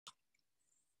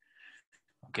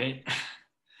Okay.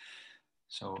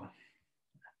 So,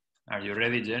 are you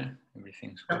ready, Jelle?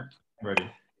 Everything's good? Ready.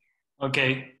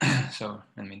 Okay. So,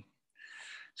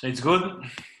 so it's good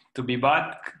to be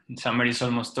back. Summer is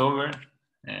almost over.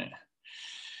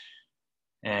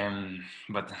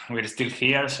 But we're still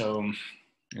here, so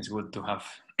it's good to have,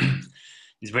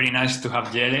 it's very nice to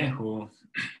have Jelle, who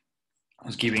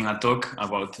was giving a talk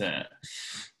about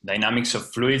dynamics of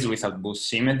fluids without boost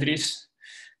symmetries.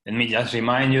 Let me just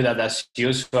remind you that as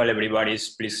usual,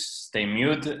 please stay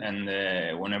mute, and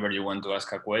whenever you want to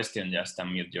ask a question, just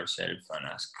unmute yourself and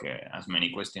ask as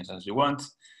many questions as you want.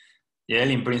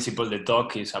 Jelle, in principle, the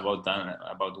talk is about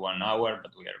 1 hour,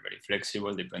 but we are very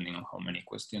flexible depending on how many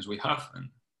questions we have. And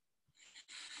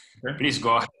okay. Please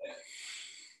go ahead.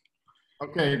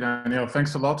 Okay, Daniel,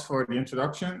 thanks a lot for the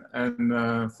introduction,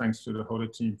 and thanks to the whole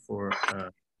team for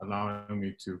allowing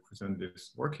me to present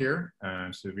this work here.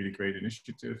 It's a really great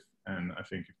initiative, and I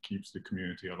think it keeps the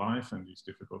community alive in these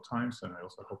difficult times, and I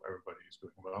also hope everybody is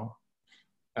doing well.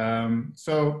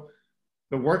 So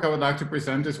the work I would like to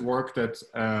present is work that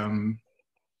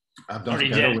I've done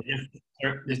together with...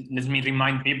 Let me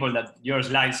remind people that your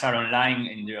slides are online,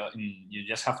 and you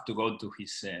just have to go to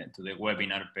his to the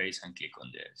webinar page and click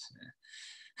on this.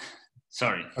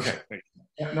 Sorry. Okay,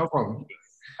 yeah, no problem.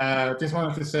 Just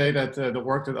wanted to say that the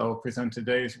work that I'll present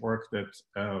today is work that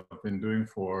I've been doing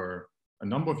for a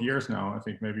number of years now. I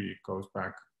think maybe it goes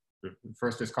back, the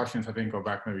first discussions I think go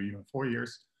back maybe even 4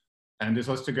 years. And this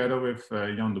was together with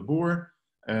Jan de Boer,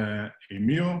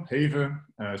 Emiel Heve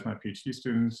as my PhD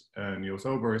students, Niels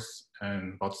Obers,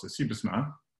 and Watse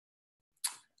Siebesma.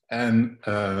 And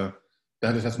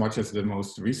that is as much as the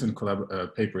most recent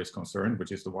paper is concerned,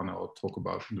 which is the one I'll talk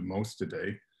about the most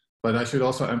today. But I should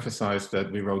also emphasize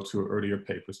that we wrote 2 earlier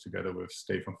papers together with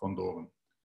Stefan van Doren.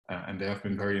 And they have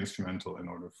been very instrumental in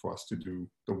order for us to do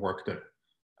the work that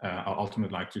I'll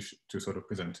ultimately like to sort of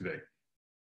present today.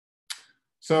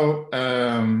 So,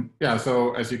 yeah,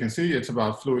 so as you can see, it's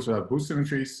about fluids without boost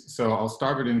symmetries. So I'll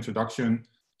start with an introduction,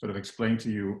 sort of explain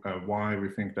to you why we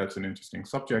think that's an interesting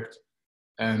subject.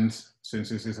 And since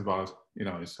this is about,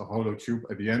 it's a hollow tube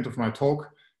at the end of my talk,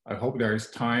 I hope there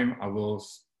is time. I will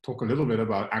talk a little bit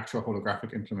about actual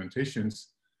holographic implementations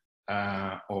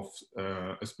of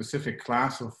a specific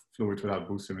class of fluids without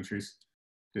boost symmetries,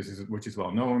 which is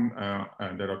well known,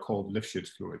 and that are called Lifshitz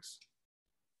fluids.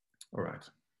 All right.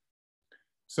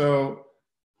 So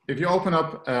if you open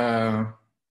up,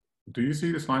 do you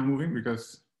see the slide moving?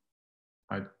 Because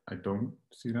I don't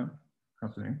see that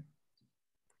happening.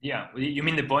 Yeah, you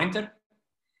mean the pointer?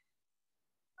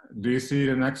 Do you see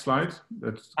the next slide?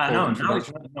 That's no, it's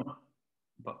not, no.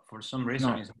 But for some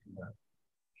reason, no.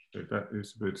 That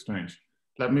is a bit strange.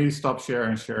 Let me stop share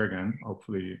and share again.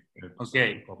 Hopefully, it's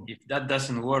okay. If that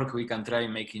doesn't work, we can try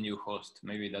making you host.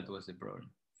 Maybe that was the problem.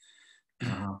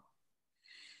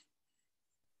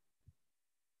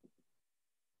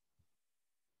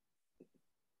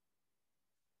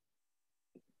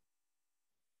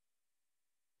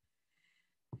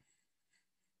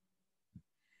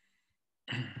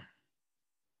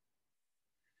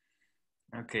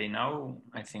 Okay, now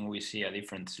I think we see a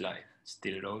different slide.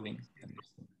 Still loading.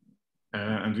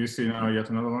 And do you see now yet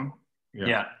another one?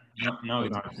 Yeah. No,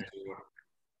 it's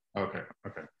okay.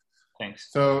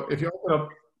 Thanks. So if you open up,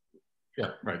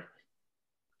 yeah, right.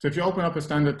 So if you open up a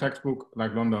standard textbook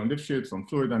like London and Lifshitz on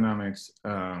fluid dynamics,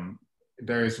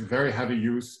 there is very heavy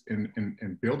use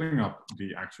in building up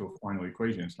the actual final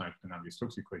equations, like the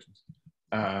Navier-Stokes equations.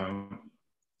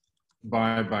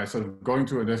 By sort of going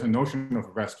to there's a notion of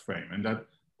rest frame, and that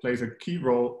plays a key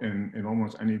role in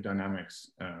almost any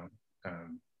dynamics.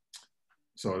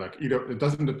 So like either it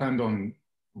doesn't depend on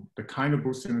the kind of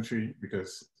boost symmetry,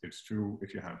 because it's true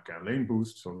if you have Galilean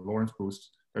boosts or Lorentz boosts,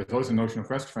 there's always a notion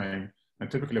of rest frame. And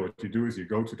typically what you do is you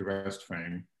go to the rest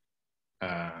frame,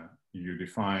 you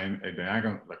define a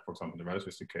diagonal, like for example, in the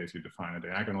relativistic case, you define a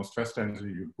diagonal stress tensor,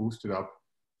 you boost it up,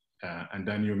 and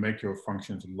then you make your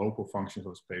functions local functions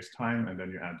of space-time, and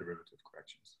then you add derivative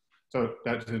corrections. So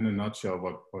that's in a nutshell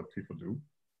what people do.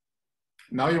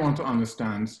 Now you want to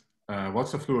understand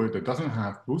what's a fluid that doesn't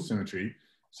have boost symmetry.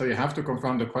 So you have to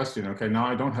confront the question, okay, now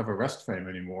I don't have a rest frame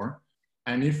anymore.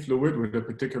 Any fluid with a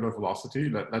particular velocity,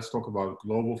 let's talk about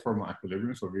global thermal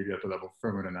equilibrium, so really at the level of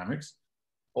thermodynamics.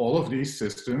 All of these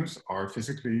systems are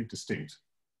physically distinct.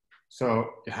 So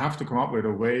you have to come up with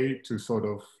a way to sort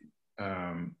of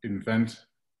invent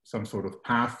some sort of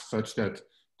path such that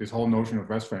this whole notion of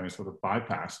rest frame is sort of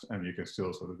bypassed and you can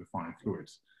still sort of define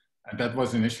fluids. And that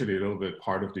was initially a little bit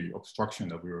part of the obstruction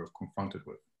that we were confronted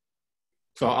with.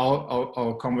 So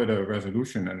I'll come with a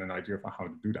resolution and an idea of how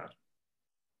to do that.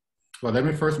 But let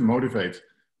me first motivate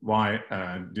why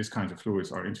these kinds of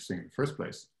fluids are interesting in the first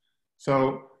place.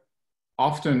 So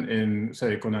often in,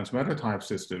 say, condensed matter type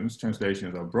systems,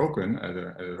 translations are broken at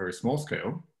a very small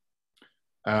scale.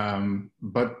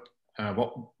 But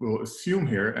what we'll assume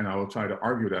here, and I will try to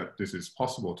argue that this is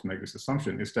possible to make this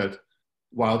assumption, is that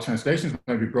while translations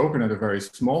may be broken at a very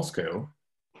small scale,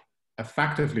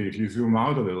 effectively, if you zoom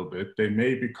out a little bit, they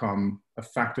may become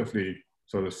effectively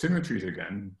sort of symmetries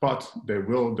again, but they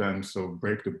will then so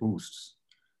break the boosts.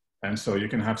 And so you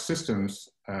can have systems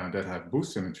that have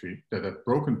boost symmetry, that have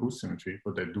broken boost symmetry,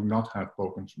 but that do not have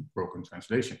broken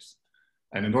translations.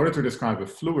 And in order to describe a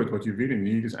fluid, what you really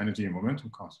need is energy and momentum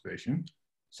conservation.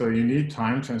 So you need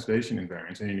time translation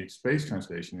invariance and you need space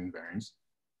translation invariance.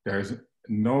 There's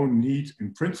no need,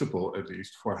 in principle at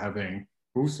least, for having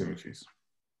boost symmetries.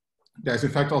 There's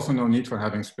in fact also no need for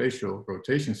having spatial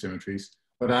rotation symmetries,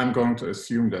 but I'm going to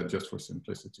assume that just for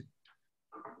simplicity.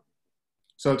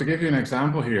 So to give you an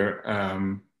example here,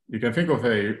 you can think of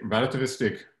a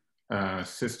relativistic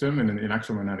system in an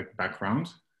electromagnetic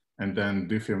background, and then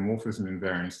diffeomorphism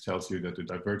invariance tells you that the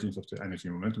divergence of the energy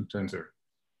momentum tensor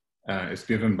is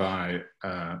given by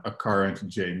a current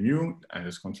J mu and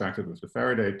is contracted with the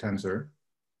Faraday tensor.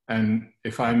 And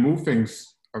if I move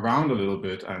things around a little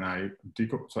bit and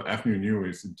so F mu nu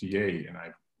is dA, and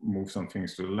I move some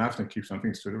things to the left and keep some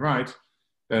things to the right,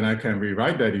 then I can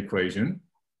rewrite that equation.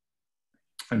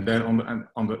 And then and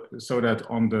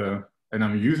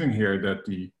I'm using here that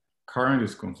the current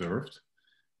is conserved.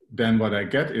 Then what I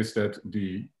get is that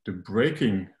the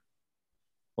breaking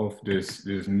of this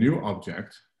new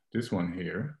object, this one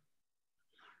here,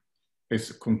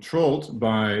 is controlled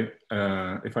by,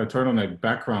 if I turn on a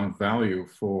background value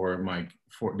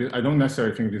I don't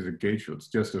necessarily think this is a gauge field, it's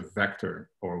just a vector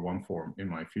or one form in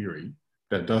my theory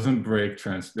that doesn't break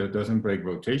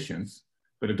rotations,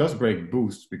 but it does break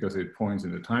boosts because it points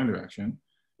in the time direction.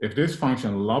 If this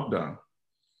function lambda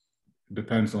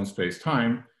depends on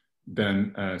space-time,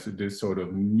 then so this sort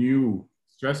of new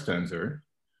stress tensor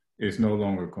is no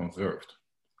longer conserved.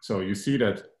 So you see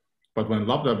that, but when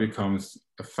lambda becomes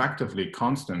effectively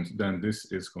constant, then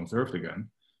this is conserved again.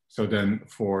 So then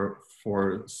for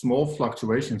small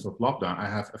fluctuations of lambda, I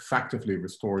have effectively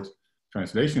restored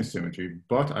translation symmetry,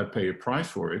 but I pay a price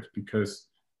for it because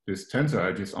this tensor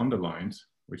I just underlined,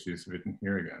 which is written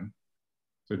here again,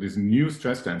 so this new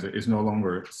stress tensor is no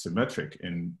longer symmetric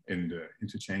in the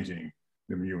interchanging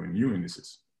the mu and nu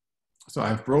indices. So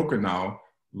I've broken now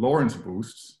Lorentz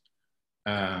boosts.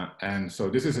 And so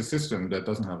this is a system that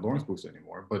doesn't have Lorentz boosts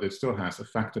anymore, but it still has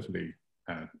effectively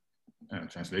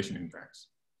translation invariance,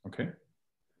 okay?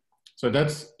 So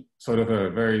that's sort of a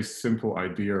very simple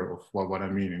idea of what I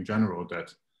mean in general,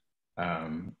 that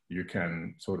you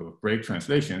can sort of break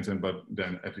translations, but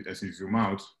then as you zoom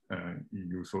out,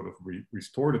 you sort of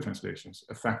restore the translations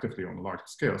effectively on larger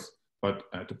scales, but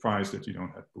at the price that you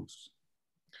don't have boosts.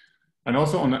 And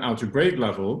also on the algebraic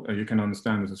level, you can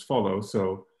understand this as follows.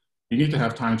 So you need to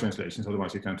have time translations,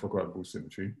 otherwise you can't talk about boost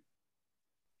symmetry.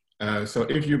 So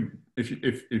if you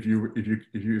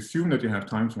assume that you have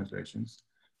time translations,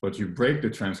 but you break the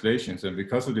translations, and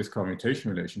because of this commutation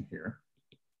relation here,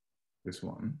 this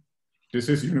one, this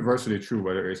is universally true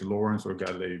whether it's Lorentz or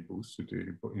Galilean boost.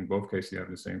 In both cases, you have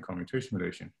the same commutation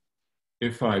relation.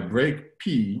 If I break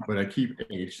P, but I keep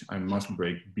H, I must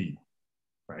break B,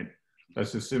 right?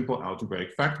 That's a simple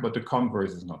algebraic fact, but the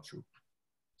converse is not true.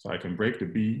 So I can break the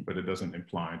B, but it doesn't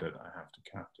imply that I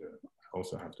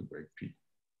also have to break P,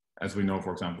 as we know,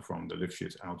 for example, from the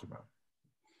Lifshitz algebra.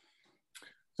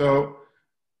 So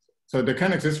there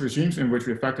can exist regimes in which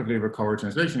we effectively recover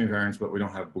translation invariance, but we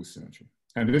don't have boost symmetry.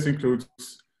 And this includes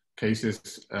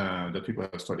cases that people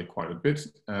have studied quite a bit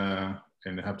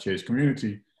in the HAPGH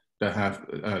community that have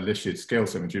Lifshitz scale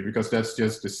symmetry, because that's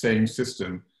just the same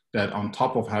system that on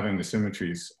top of having the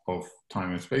symmetries of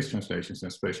time and space translations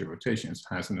and spatial rotations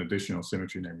has an additional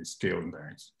symmetry, namely scale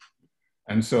invariance.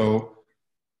 And so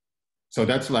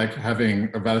that's like having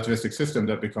a relativistic system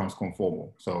that becomes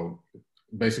conformal. So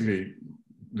basically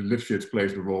the Lifshitz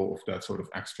plays the role of that sort of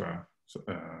extra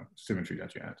symmetry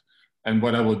that you add. And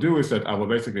what I will do is that I will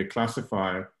basically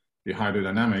classify the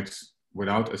hydrodynamics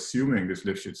without assuming this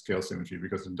Lifshitz scale symmetry,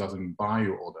 because it doesn't buy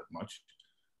you all that much.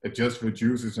 It just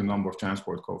reduces the number of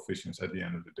transport coefficients at the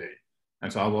end of the day.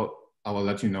 And so I will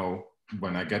let you know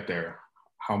when I get there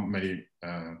how many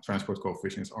transport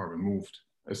coefficients are removed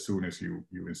as soon as you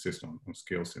insist on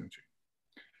scale symmetry.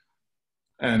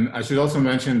 And I should also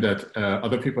mention that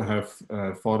other people have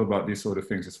thought about these sort of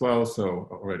things as well. So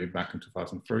already back in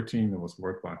 2013, there was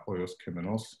work by Hoyos, Kim, and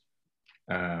Os,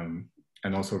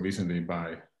 and also recently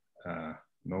by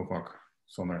Novak,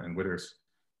 Sonner, and Withers,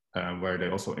 where they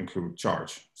also include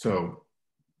charge. So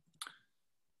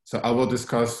I will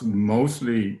discuss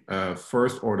mostly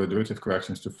first order derivative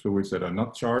corrections to fluids that are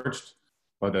not charged,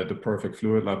 but at the perfect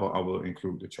fluid level, I will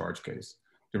include the charge case.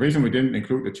 The reason we didn't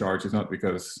include the charge is not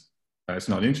because it's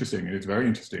not interesting, it's very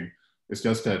interesting. It's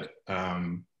just that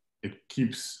it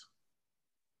keeps,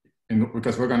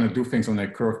 because we're gonna do things on a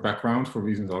curved background for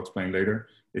reasons I'll explain later,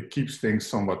 it keeps things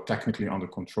somewhat technically under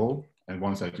control. And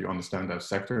once that you understand that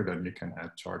sector, then you can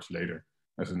add charge later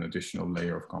as an additional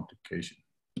layer of complication.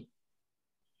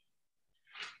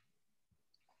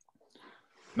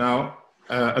 Now,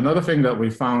 another thing that we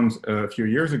found a few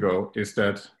years ago is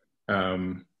that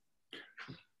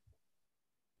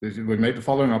we made the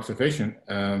following observation.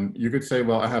 You could say,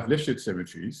 well, I have Lifshitz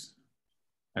symmetries,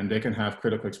 and they can have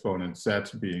critical exponent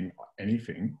Z being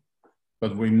anything.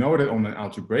 But we know that on an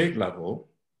algebraic level,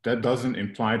 that doesn't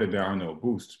imply that there are no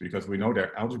boosts, because we know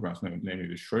there are algebras, namely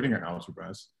the Schrödinger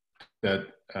algebras, that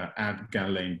add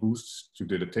Galilean boosts to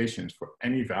dilatations for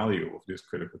any value of this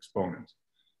critical exponent.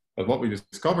 But what we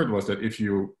discovered was that if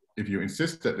you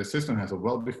insist that the system has a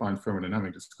well-defined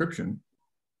thermodynamic description,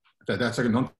 that's a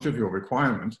non-trivial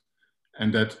requirement,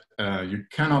 and that you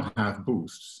cannot have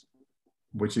boosts,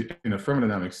 which in a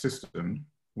thermodynamic system,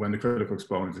 when the critical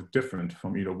exponent is different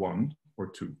from either 1 or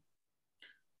 2.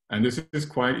 And this is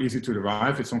quite easy to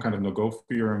derive. It's some kind of no-go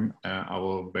theorem. I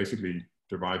will basically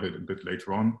derive it a bit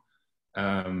later on.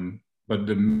 But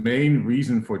the main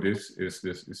reason for this is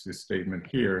this statement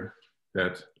here,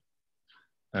 that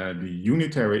the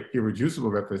unitary irreducible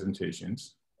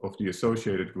representations of the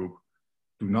associated group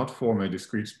do not form a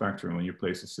discrete spectrum when you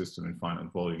place a system in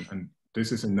finite volume. And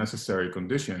this is a necessary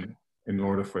condition in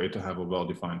order for it to have a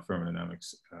well-defined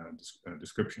thermodynamics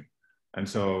description. And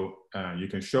so you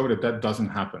can show that that doesn't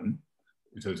happen.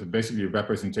 So it's basically a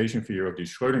representation theory of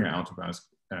these Schrödinger algebras,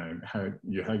 how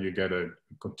you get a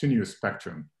continuous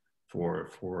spectrum for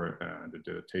the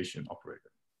dilatation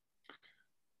operator.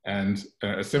 And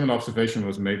a similar observation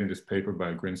was made in this paper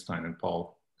by Grinstein and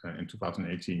Paul in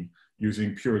 2018,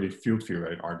 using purely field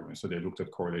theory arguments. So they looked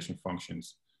at correlation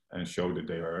functions and showed that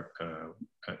they are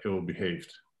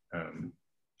ill-behaved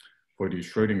for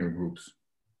these Schrödinger groups,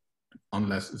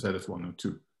 unless Z is 1 or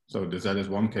 2. So the Z is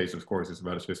 1 case, of course, is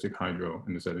relativistic hydro,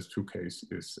 and the Z is 2 case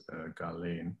is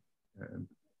Galilean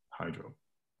hydro.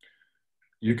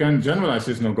 You can generalize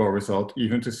this no-go result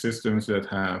even to systems that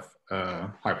have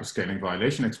hyperscaling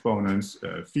violation exponents,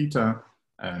 theta,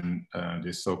 and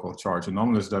this so-called charge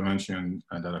anomalous dimension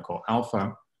that I call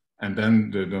alpha. And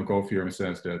then the no-go theorem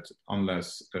says that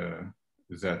unless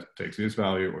Z takes this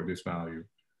value or this value,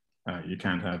 you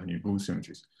can't have any boost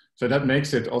symmetries. So that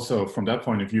makes it also, from that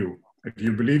point of view, if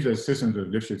you believe that systems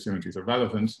with Lifshitz symmetries are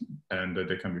relevant and that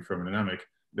they can be thermodynamic,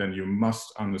 then you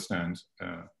must understand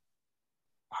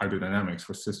hydrodynamics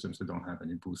for systems that don't have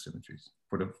any boost symmetries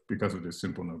because of this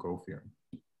simple no-go theorem.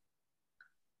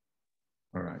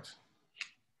 All right.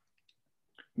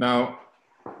 Now,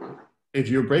 if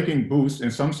you're breaking boost,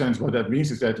 in some sense, what that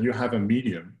means is that you have a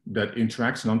medium that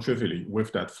interacts non-trivially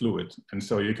with that fluid. And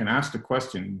so you can ask the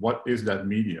question, what is that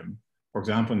medium? For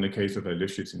example, in the case of a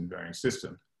Lifshitz invariant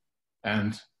system.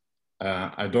 And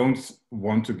I don't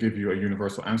want to give you a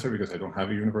universal answer because I don't have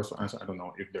a universal answer. I don't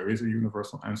know if there is a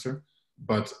universal answer,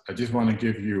 but I just want to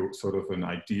give you sort of an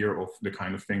idea of the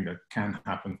kind of thing that can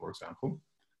happen, for example.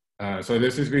 So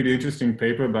this is really interesting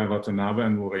paper by Watanabe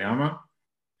and Murayama,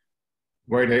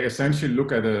 where they essentially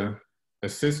look at a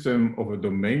system of a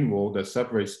domain wall that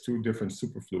separates two different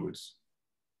superfluids.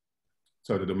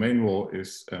 So the domain wall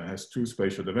has two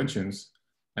spatial dimensions,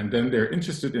 and then they're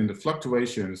interested in the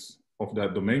fluctuations of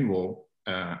that domain wall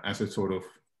as it sort of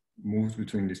moves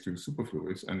between these two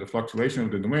superfluids. And the fluctuation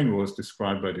of the domain wall is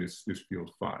described by this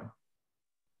field phi.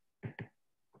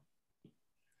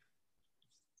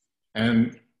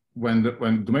 And when the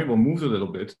domain wall moves a little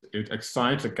bit, it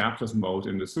excites a gapless mode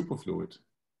in the superfluid.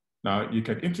 Now you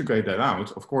can integrate that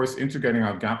out. Of course, integrating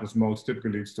out gapless modes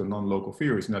typically leads to non-local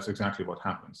theories, and that's exactly what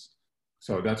happens.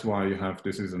 So that's why you have,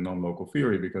 this is a non-local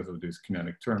theory because of this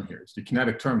kinetic term here. It's the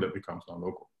kinetic term that becomes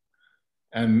non-local.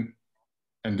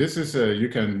 And this is, you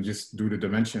can just do the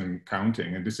dimension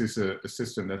counting. And this is a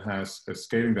system that has a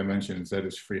scaling dimension Z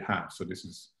is 3/2. So this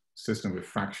is a system with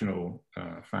fractional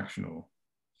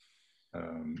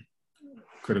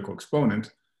critical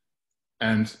exponent.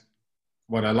 And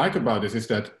what I like about this is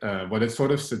that what it sort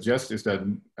of suggests is that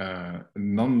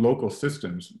non-local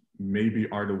systems maybe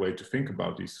are the way to think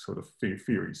about these sort of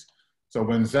theories. So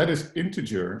when Z is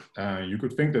integer, you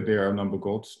could think that there are number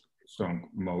Goldstone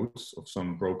modes of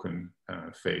some broken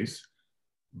phase.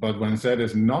 But when Z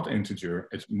is not integer,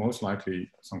 it's most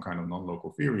likely some kind of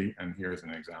non-local theory. And here's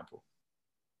an example.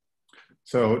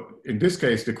 So in this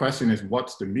case, the question is,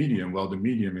 what's the medium? Well, the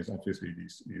medium is obviously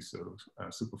these sort of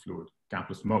superfluid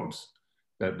gapless modes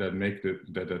that make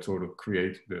that sort of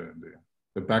create the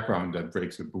background that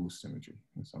breaks the boost symmetry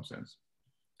in some sense.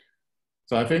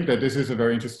 So I think that this is a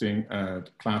very interesting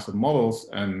class of models,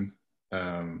 and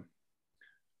I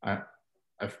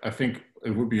think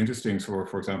it would be interesting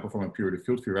for example, from a purely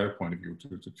field theoretic point of view,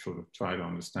 to sort of try to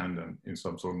understand them in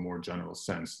some sort of more general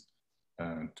sense,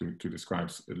 to describe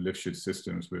Lifshitz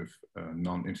systems with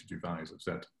non-integer values of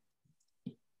Z.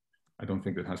 I don't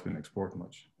think that has been explored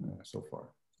much so far.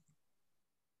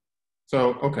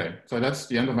 So, okay, so that's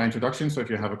the end of my introduction. So if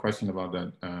you have a question about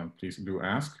that, please do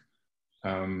ask.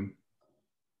 All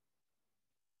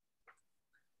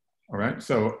right,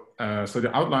 so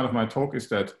the outline of my talk is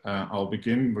that I'll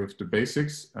begin with the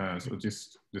basics. So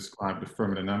just describe the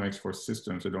thermodynamics for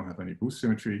systems that don't have any boost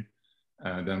symmetry.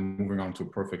 Then moving on to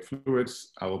perfect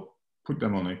fluids, I will put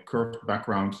them on a curved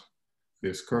background.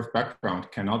 This curved background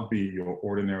cannot be your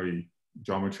ordinary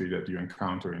geometry that you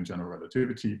encounter in general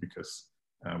relativity, because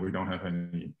we don't have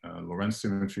any Lorentz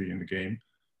symmetry in the game.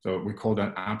 So we call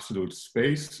that absolute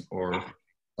space, or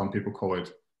some people call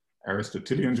it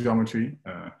Aristotelian geometry.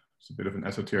 It's a bit of an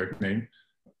esoteric name,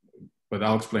 but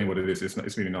I'll explain what it is.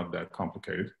 It's really not that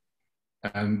complicated.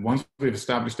 And once we've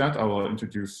established that, I will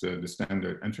introduce the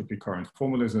standard entropy current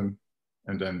formalism,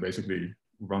 and then basically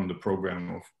run the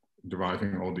program of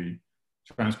deriving all the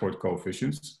transport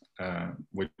coefficients,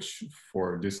 which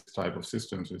for this type of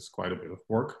systems is quite a bit of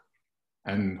work.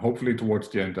 And hopefully towards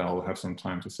the end, I'll have some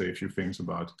time to say a few things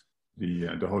about the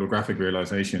holographic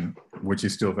realization, which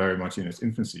is still very much in its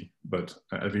infancy, but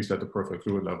at least at the perfect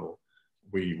fluid level,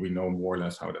 we know more or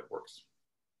less how that works.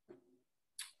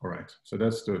 All right, so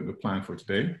that's the plan for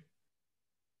today.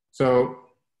 So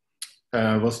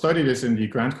we'll study this in the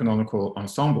grand canonical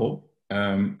ensemble.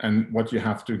 And what you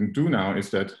have to do now is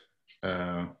that,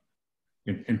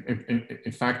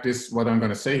 in fact, what I'm going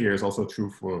to say here is also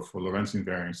true for Lorentzian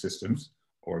invariant systems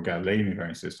or Galilean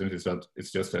invariant systems, is that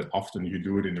it's just that often you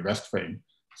do it in the rest frame.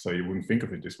 So you wouldn't think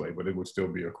of it this way, but it would still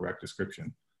be a correct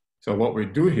description. So what we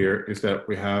do here is that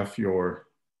we have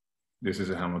this is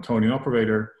a Hamiltonian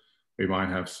operator. We might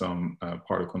have some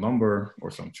particle number or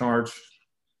some charge.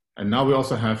 And now we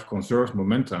also have conserved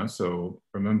momenta. So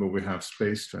remember, we have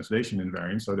space translation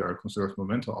invariant. So there are conserved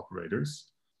momenta operators.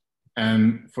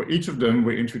 And for each of them,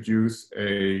 we introduce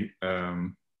a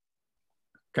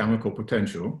chemical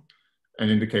potential. And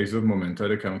in the case of momenta,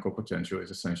 the chemical potential is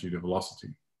essentially the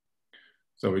velocity.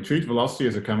 So we treat velocity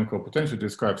as a chemical potential to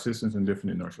describe systems in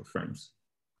different inertial frames.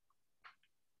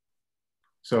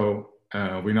 So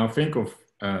we now think of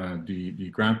the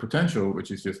grand potential,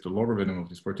 which is just the logarithm of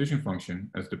this partition function,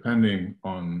 as depending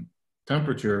on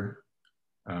temperature,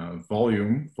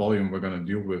 volume. Volume we're going to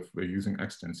deal with using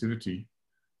extensivity,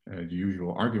 the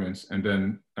usual arguments. And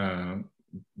then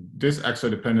this extra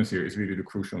dependence here is really the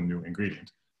crucial new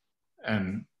ingredient.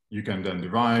 And you can then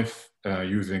derive,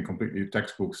 using completely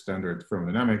textbook standard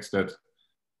thermodynamics, that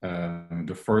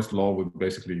the first law would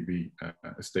basically be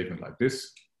a statement like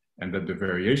this, and that the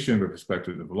variation with respect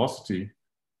to the velocity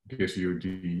gives you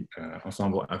the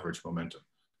ensemble average momentum.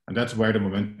 And that's where the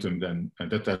momentum then, and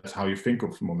that's how you think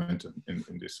of momentum in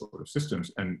this sort of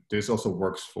systems. And this also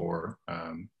works for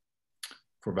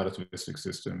relativistic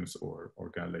systems or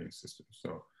Galilean systems.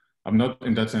 So I'm not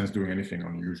in that sense doing anything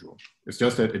unusual. It's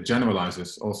just that it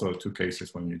generalizes also to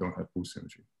cases when you don't have boost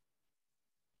symmetry.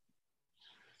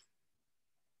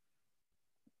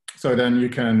 So then you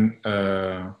can,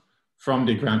 from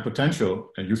the grand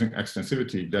potential and using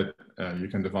extensivity that you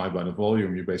can divide by the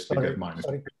volume, you basically get minus.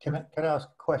 Sorry, can I ask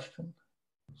a question?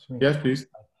 Yes, please.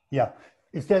 Yeah.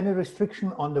 Is there any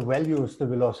restriction on the values the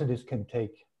velocities can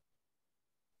take?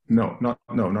 No, not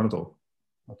at all.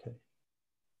 Okay.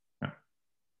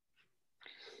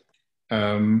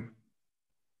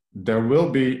 There will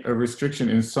be a restriction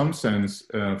in some sense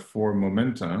for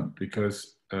momenta,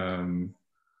 because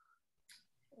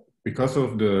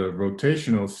of the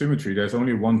rotational symmetry, there's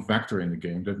only one vector in the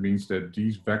game. That means that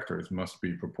these vectors must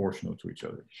be proportional to each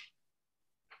other.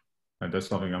 And that's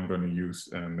something I'm going to use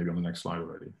maybe on the next slide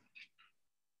already.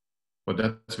 But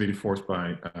that's really forced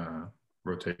by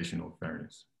rotational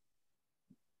variance.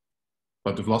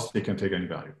 But the velocity can take any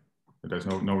value. There's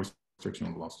no restriction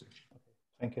on velocity.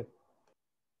 Thank you.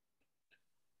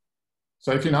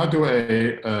 So if you now do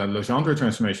a Legendre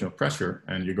transformation of pressure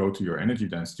and you go to your energy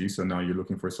density, so now you're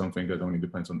looking for something that only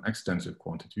depends on extensive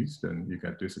quantities, then you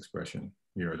get this expression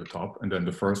here at the top. And then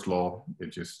the first law,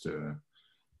 it just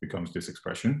becomes this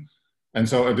expression. And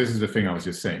so this is the thing I was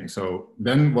just saying. So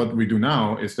then what we do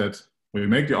now is that we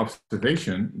make the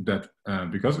observation that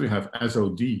because we have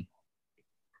SOD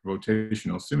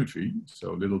rotational symmetry.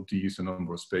 So little d is the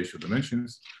number of spatial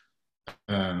dimensions.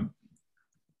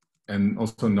 And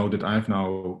also note that I've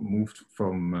now moved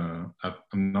from,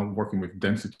 I'm now working with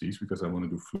densities because I want to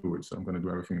do fluids. So I'm going to do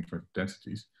everything in terms of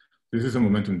densities. This is a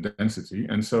momentum density.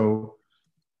 And so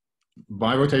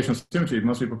by rotational symmetry, it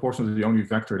must be proportional to the only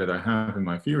vector that I have in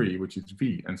my theory, which is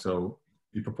v. And so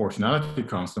the proportionality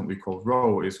constant we call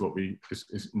rho is what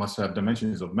must have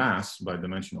dimensions of mass by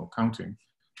dimensional counting.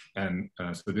 And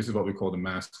so this is what we call the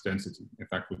mass density. In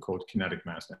fact, we call it kinetic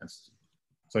mass density.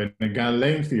 So in the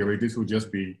Galilean theory, this would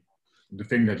just be the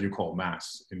thing that you call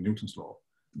mass in Newton's law.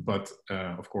 But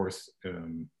of course,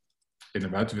 in a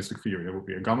relativistic theory, there would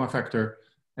be a gamma factor.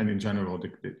 And in general,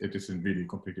 it isn't really a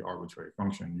completely arbitrary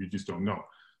function. You just don't know.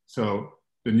 So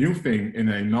the new thing in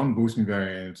a non-boost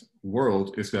invariant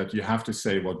world is that you have to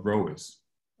say what rho is.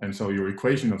 And so your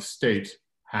equation of state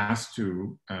has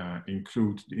to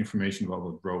include the information about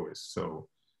what rho is. So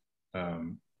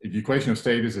if the equation of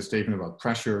state is a statement about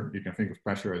pressure, you can think of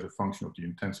pressure as a function of the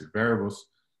intensive variables.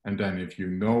 And then if you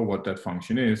know what that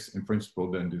function is, in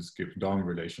principle, then this Gibbs-Down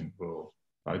relation will,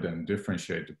 I then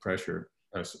differentiate the pressure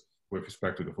as with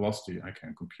respect to the velocity, I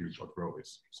can compute what rho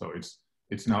is. So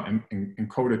it's now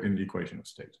encoded in the equation of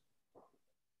state.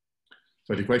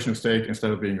 So the equation of state,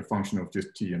 instead of being a function of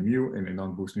just t and mu in a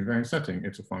non-boost invariant setting,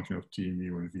 it's a function of t,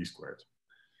 mu, and v squared.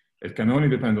 It can only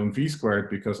depend on v squared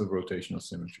because of rotational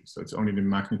symmetry. So it's only the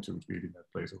magnitude really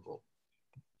that plays a role.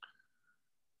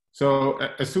 So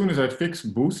as soon as I fix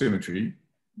boost symmetry,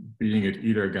 being it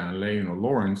either Galilean or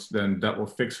Lorentz, then that will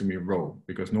fix for me rho,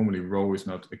 because normally rho is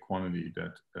not a quantity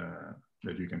that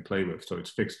that you can play with. So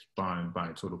it's fixed by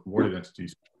sort of Ward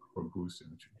densities for boost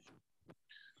symmetry.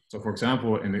 So for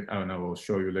example, and I will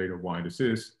show you later why this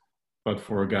is, but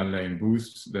for a Galilean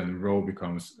boost, then rho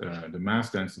becomes the mass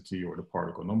density or the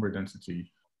particle number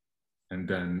density. And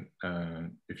then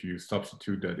if you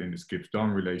substitute that in this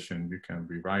Gibbs-Down relation, you can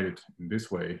rewrite it in this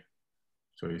way.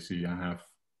 So you see I have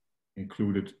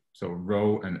included, so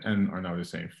rho and n are now the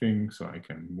same thing. So I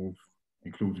can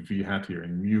include v hat here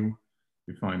in mu,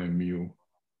 define a mu,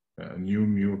 new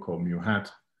mu called mu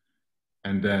hat.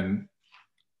 And then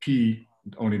p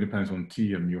only depends on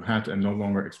t and mu hat and no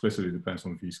longer explicitly depends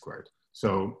on v squared.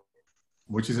 So,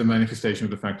 which is a manifestation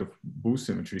of the fact of boost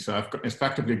symmetry. So I've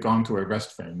effectively gone to a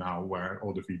rest frame now where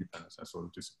all the v dependence has sort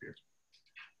of disappeared.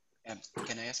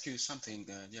 Can I ask you something,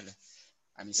 Jelle?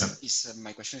 I mean, yeah.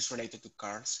 My question is related to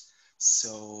Carl's.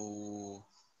 So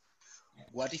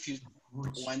what if you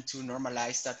want to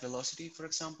normalize that velocity, for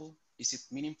example? Is it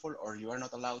meaningful or you are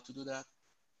not allowed to do that?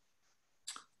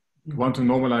 You want to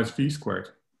normalize v squared?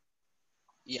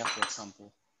 Yeah, for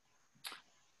example.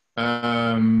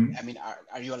 I mean,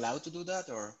 are you allowed to do that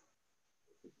or?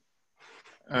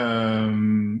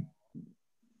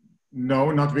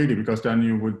 No, not really, because then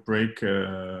you would break,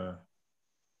 well,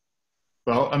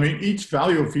 I mean, each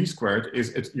value of v squared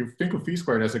you think of v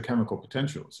squared as a chemical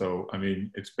potential. So, I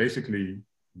mean, it's basically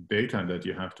data that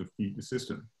you have to feed the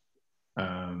system.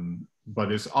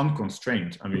 But it's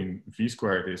unconstrained. I mean, v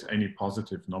squared is any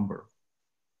positive number.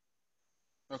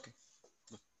 Okay,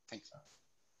 thanks.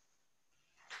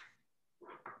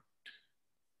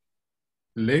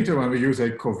 Later, when we use a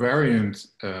covariant,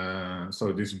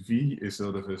 so this v is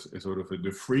sort of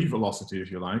the free velocity,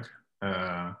 if you like.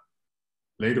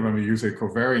 Later, when we use a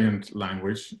covariant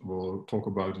language, we'll talk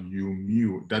about u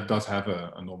mu. That does have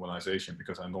a normalization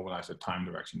because I normalize the time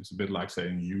direction. It's a bit like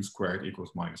saying u squared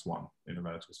equals -1 in a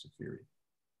relativistic theory.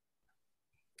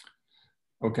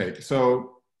 Okay,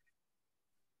 so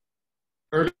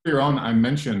earlier on, I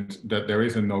mentioned that there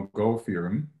is a no-go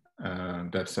theorem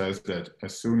that says that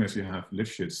as soon as you have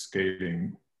Lifshitz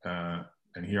scaling,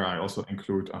 and here I also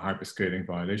include a hyperscaling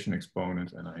violation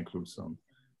exponent, and I include some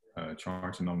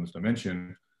charge anomalous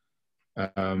dimension,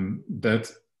 that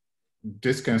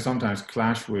this can sometimes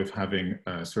clash with having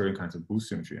certain kinds of boost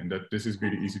symmetry, and that this is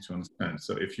really easy to understand.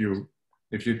 So if you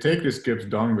take this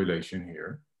Gibbs-Down relation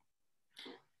here,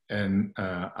 and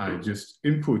I just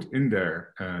input in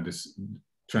there this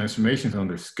transformations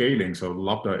under scaling, so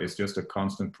lambda is just a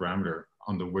constant parameter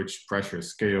under which pressure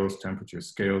scales, temperature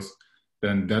scales,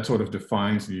 then that sort of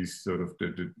defines these sort of,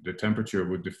 the temperature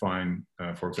would define,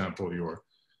 for example, your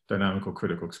dynamical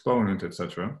critical exponent,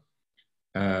 etc.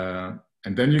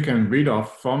 And then you can read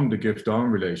off from the Gibbs-Down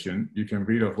relation, you can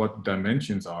read off what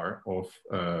dimensions are of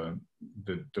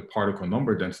the particle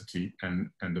number density and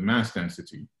the mass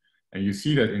density. And you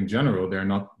see that in general,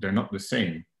 they're not the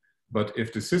same. But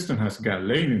if the system has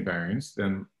Galilean invariance,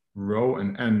 then rho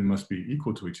and n must be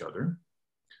equal to each other.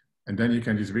 And then you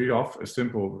can just read off a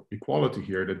simple equality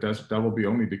here that will be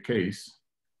only the case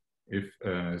if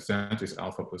Z is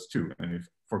alpha plus 2. And if,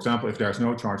 for example, if there's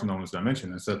no charge known as dimension,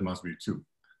 then Z must be 2.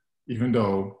 Even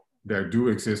though there do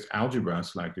exist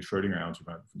algebras like the Schrödinger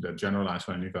algebra that generalize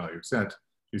for any valued Z,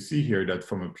 you see here that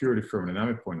from a purely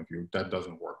thermodynamic point of view, that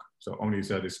doesn't work. So only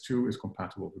Z is 2 is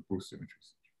compatible with boost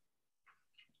symmetries.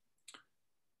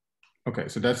 Okay,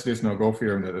 so that's this no-go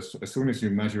theorem that as soon as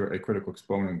you measure a critical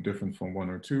exponent different from 1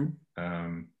 or 2,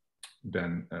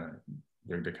 then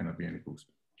there cannot be any boost.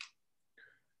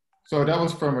 So that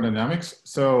was thermodynamics.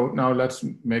 So now let's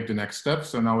make the next step.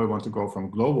 So now we want to go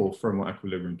from global thermal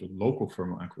equilibrium to local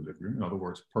thermal equilibrium, in other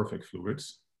words, perfect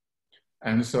fluids.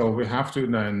 And so we have to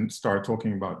then start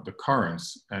talking about the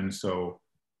currents. And so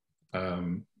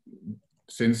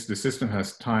since the system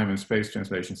has time and space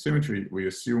translation symmetry, we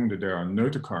assume that there are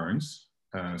notochurrents.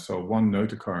 So one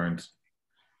notocurrent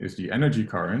is the energy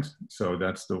current. So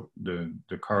that's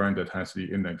the current that has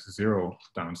the index 0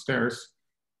 downstairs.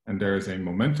 And there is a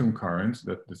momentum current,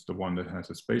 that is the one that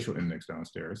has a spatial index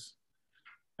downstairs.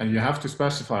 And you have to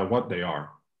specify what they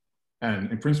are.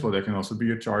 And in principle, there can also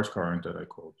be a charge current that I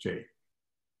call J.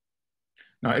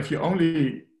 Now, if you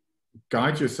only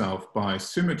guide yourself by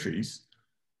symmetries,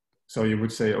 so you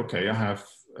would say, okay, I have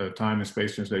time and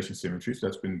space translation symmetries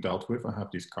that's been dealt with. I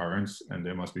have these currents and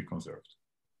they must be conserved.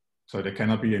 So there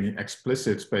cannot be any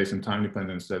explicit space and time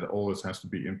dependence that always has to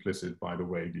be implicit by the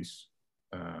way these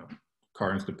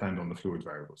currents depend on the fluid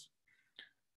variables.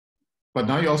 But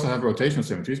now you also have rotational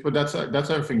symmetries, but that's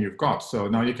everything you've got. So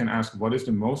now you can ask, what is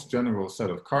the most general set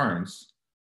of currents,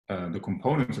 the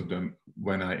components of them,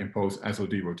 when I impose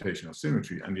SOD rotational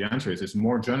symmetry? And the answer is it's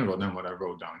more general than what I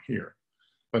wrote down here.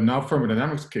 But now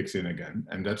thermodynamics kicks in again,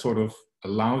 and that sort of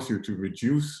allows you to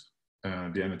reduce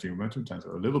the energy momentum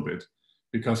tensor a little bit,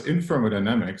 because in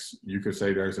thermodynamics, you could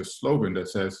say there's a slogan that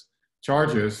says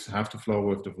charges have to flow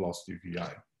with the velocity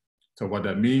VI. So what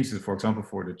that means is, for example,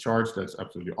 for the charge, that's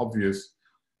absolutely obvious.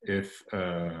 If,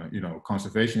 you know,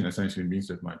 conservation essentially means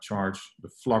that my charge, the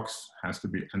flux, has to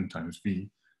be n times v.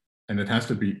 And it has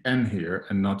to be n here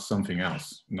and not something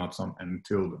else, not some n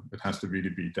tilde. It has to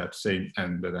really be that same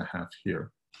n that I have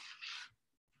here.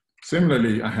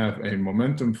 Similarly, I have a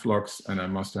momentum flux and I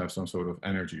must have some sort of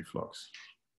energy flux.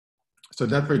 So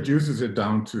that reduces it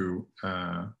down to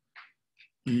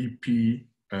EP,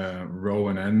 rho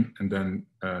and n, and then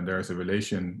there's a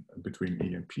relation between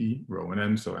E and P, rho and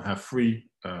n. So I have three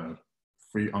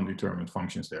undetermined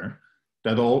functions there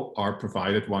that all are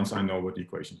provided once I know what the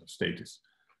equations of state is.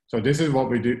 So this is what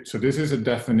we do. So this is a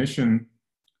definition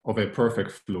of a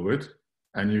perfect fluid.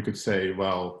 And you could say,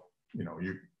 well, you know,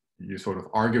 you sort of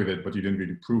argued it, but you didn't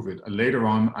really prove it. And later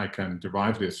on, I can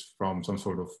derive this from some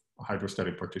sort of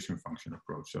hydrostatic partition function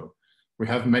approach. So we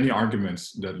have many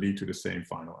arguments that lead to the same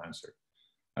final answer.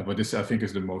 But this, I think,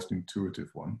 is the most intuitive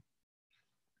one.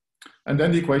 And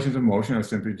then the equations of motion are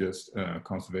simply just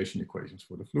conservation equations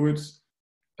for the fluids.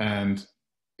 And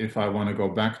if I want to go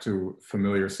back to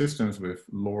familiar systems with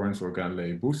Lorentz or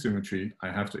Galilean boost symmetry,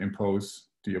 I have to impose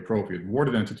the appropriate ward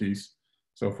identities.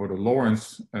 So for the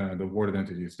Lorentz, the ward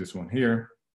identity is this one here.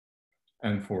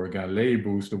 And for a Galilean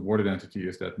boost, the ward identity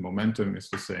is that momentum is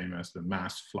the same as the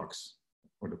mass flux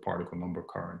or the particle number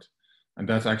current. And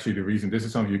that's actually the reason. This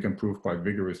is something you can prove quite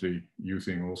vigorously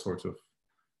using all sorts of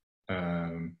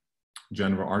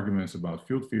general arguments about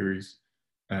field theories.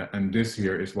 And this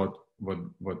here is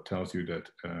what tells you that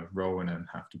rho and n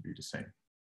have to be the same.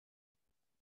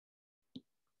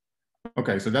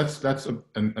 Okay, so that's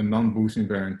a non-boost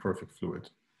invariant perfect fluid.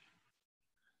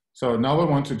 So now I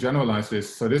want to generalize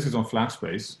this. So this is on flat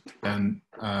space, and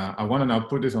I want to now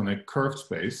put this on a curved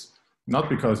space, not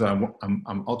because I'm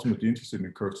ultimately interested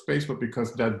in curved space, but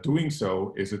because that doing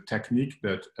so is a technique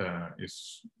that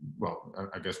is, well,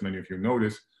 I guess many of you know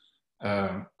this,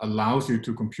 allows you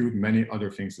to compute many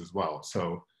other things as well.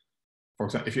 So for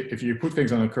example, if you put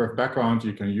things on a curved background,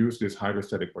 you can use this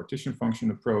hydrostatic partition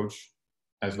function approach,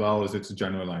 as well as its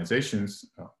generalizations.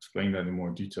 I'll explain that in more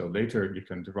detail later. You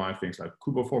can derive things like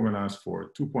Kubo formulas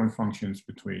for two-point functions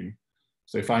between.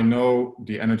 So if I know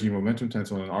the energy momentum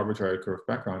tensor on an arbitrary curved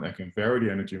background, I can vary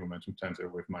the energy momentum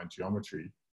tensor with my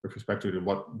geometry with respect to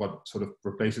what sort of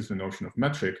replaces the notion of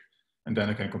metric. And then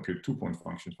I can compute two-point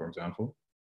functions, for example.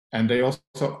 And they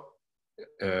also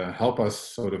help us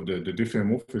sort of the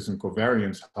diffeomorphism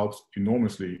covariance helps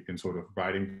enormously in sort of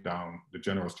writing down the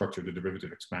general structure of the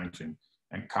derivative expansion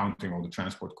and counting all the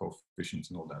transport coefficients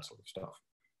and all that sort of stuff.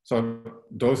 So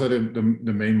those are the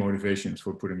main motivations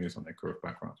for putting this on a curved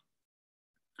background.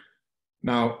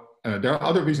 Now, there are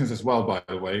other reasons as well, by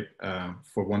the way,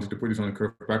 for wanting to put this on a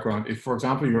curved background. If, for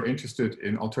example, you're interested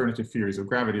in alternative theories of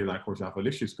gravity, like, for example,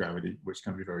 Lifshitz gravity, which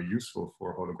can be very useful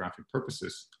for holographic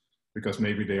purposes, because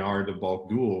maybe they are the bulk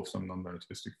dual of some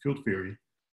non-relativistic field theory.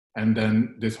 And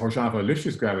then this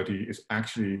Horsava-Lifshitz gravity is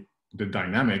actually the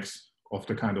dynamics of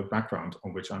the kind of background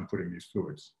on which I'm putting these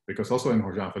fluids. Because also in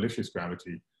Horsava-Lifshitz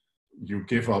gravity, you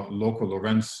give up local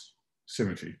Lorentz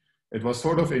symmetry. It was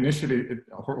sort of initially,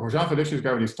 Horsava-Lifshitz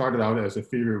gravity started out as a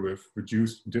theory with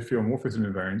reduced diffeomorphism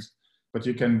invariance, but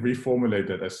you can reformulate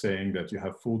that as saying that you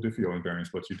have full diffeo invariance,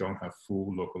 but you don't have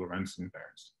full local Lorentz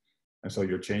invariance. And so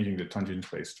you're changing the tangent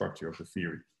space structure of the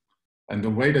theory. And the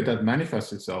way that that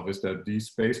manifests itself is that these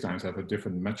spacetimes have a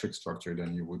different metric structure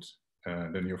than you would,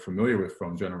 than you're familiar with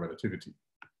from general relativity.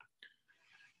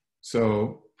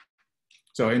 So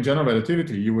in general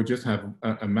relativity, you would just have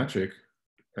a metric,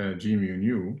 G mu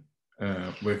nu,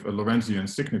 with a Lorentzian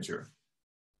signature.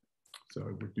 So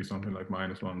it would be something like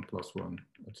 -1, +1,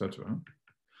 etc.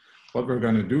 What we're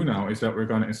going to do now is that we're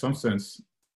going to, in some sense,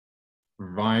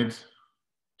 write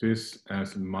this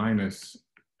as minus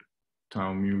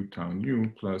tau mu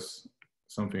plus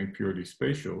something purely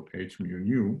spatial, h mu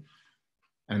nu.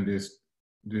 And this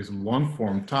one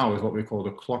form tau is what we call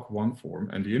the clock one form.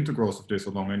 And the integrals of this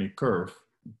along any curve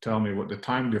tell me what the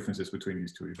time difference is between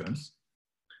these two events.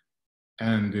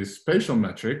 And this spatial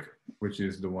metric, which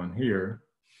is the one here,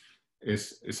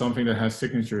 is something that has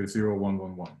signature 0, 1,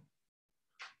 1, 1.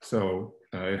 So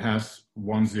it has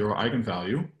 1, 0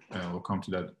 eigenvalue. We'll come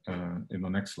to that in the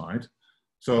next slide.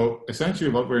 So essentially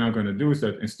what we're now going to do is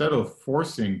that instead of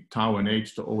forcing tau and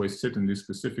h to always sit in this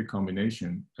specific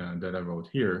combination that I wrote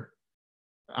here,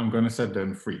 I'm going to set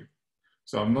them free.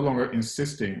 So I'm no longer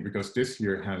insisting, because this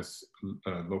here has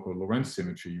local Lorentz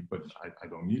symmetry, but I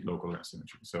don't need local Lorentz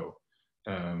symmetry. So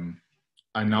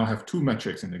I now have two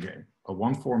metrics in the game, a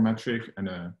 1-4 metric and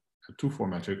a 2-4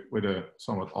 metric with a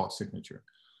somewhat odd signature.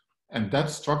 And that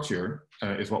structure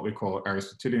is what we call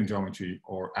Aristotelian geometry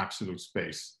or absolute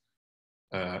space.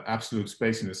 Absolute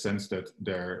space in the sense that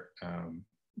there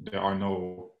are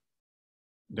no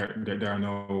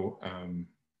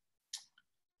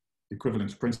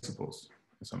equivalence principles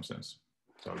in some sense.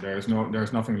 So there's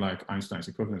nothing like Einstein's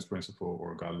equivalence principle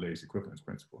or Galilean's equivalence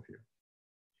principle here.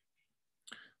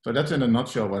 So that's in a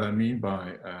nutshell what I mean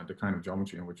by the kind of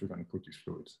geometry in which we're going to put these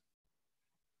fluids.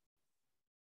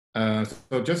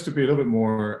 So just to be a little bit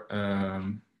more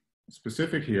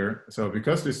specific here, so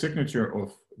because the signature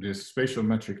of this spatial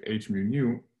metric h mu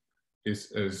nu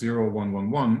is 0, 1, 1,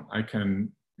 1, I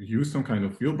can use some kind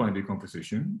of Vielbein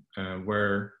decomposition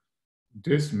where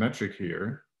this metric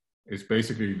here is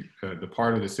basically the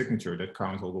part of the signature that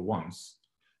counts all the ones.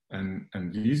 And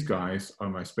these guys are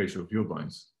my spatial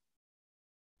Vielbeins.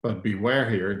 But beware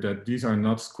here that these are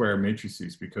not square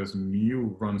matrices because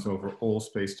mu runs over all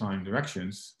space-time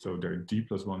directions. So they're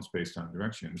d+1 space-time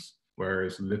directions,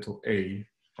 whereas little a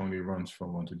only runs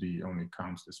from 1 to d, only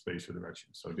counts the spatial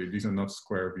directions. So these are not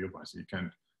square Vielbeins.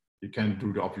 You can't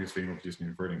do the obvious thing of just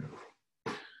inverting them.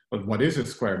 But what is a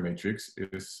square matrix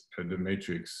is the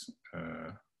matrix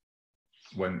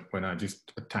when I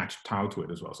just attach tau to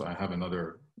it as well. So I have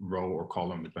another row or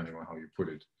column depending on how you put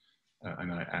it.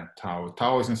 And I add tau.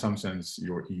 Tau is in some sense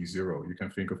your E0. You can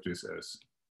think of this as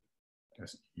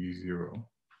E0.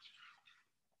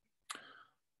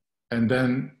 And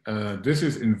then this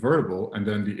is invertible, and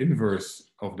then the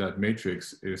inverse of that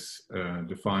matrix is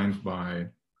defined by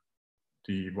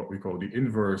what we call the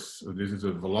inverse. So this is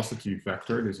a velocity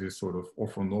vector. This is sort of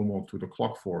orthonormal to the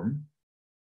clock form.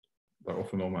 By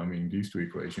orthonormal, I mean these two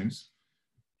equations.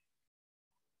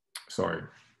 Sorry.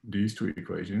 These two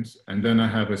equations, and then I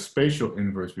have a spatial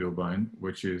inverse Vielbein,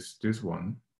 which is this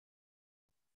one,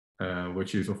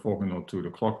 which is orthogonal to the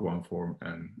clock one form,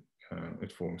 and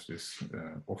it forms this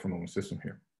orthonormal system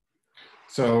here.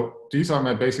 So these are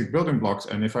my basic building blocks,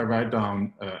 and if I write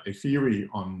down a theory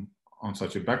on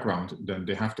such a background, then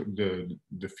they have to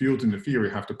the fields in the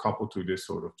theory have to couple to this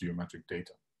sort of geometric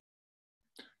data,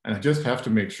 and I just have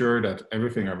to make sure that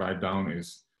everything I write down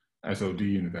is SOD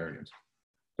invariant.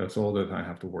 That's all that I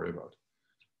have to worry about.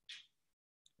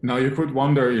 Now you could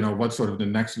wonder, what's sort of the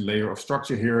next layer of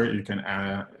structure here? You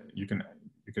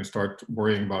can start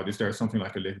worrying about, is there something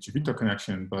like a Lifshitz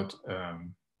connection? But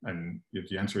and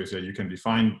the answer is that you can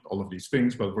define all of these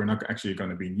things, but we're not actually going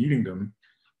to be needing them,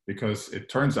 because it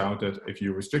turns out that if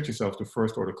you restrict yourself to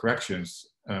first order corrections,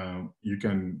 you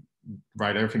can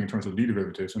write everything in terms of d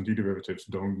derivatives, and d derivatives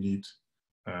don't need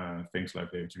things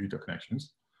like Lifshitz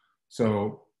connections.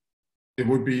 So it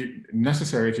would be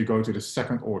necessary if you go to the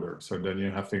second order. So then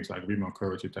you have things like Riemann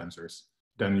curvature tensors.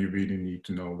 Then you really need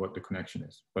to know what the connection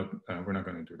is. But we're not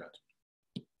going to do that.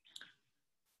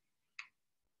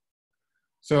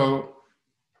 So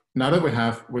now that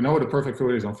we know what a perfect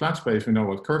fluid is on flat space, we know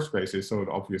what curved space is. So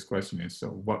the obvious question is, so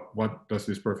what does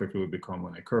this perfect fluid become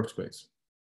on a curved space?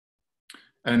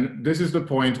 And this is the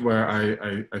point where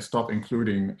I stop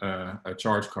including a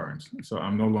charge current. So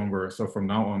I'm no longer, so from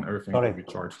now on, everything will be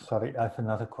charged. Sorry, I have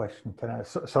another question. Can I,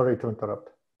 sorry to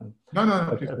interrupt.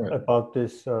 No, please go ahead. About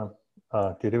this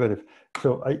derivative.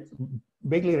 So I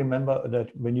vaguely remember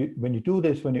that when you do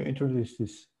this, when you introduce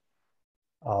this,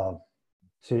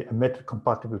 say a metric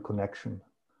compatible connection,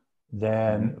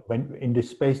 then when in the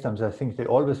spacetimes, I think they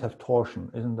always have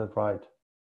torsion, isn't that right?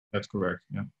 That's correct,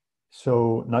 yeah.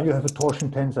 So now you have a torsion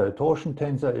tensor. A torsion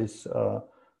tensor is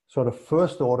sort of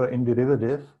first order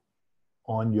inderivative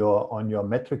on your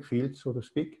metric field, so to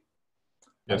speak.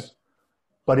 Yes. Right?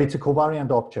 But it's a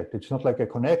covariant object. It's not like a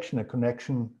connection. A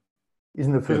connection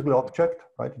isn't a physical object,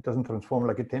 right? It doesn't transform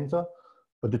like a tensor,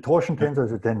 but the torsion tensor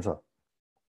is a tensor.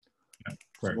 Yeah,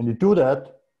 so when you do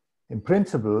that, in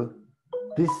principle,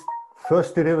 this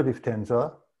first derivative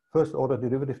tensor, first order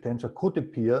derivative tensor could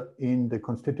appear in the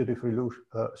constitutive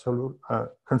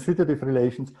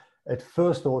relations at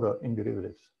first order in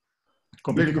derivatives.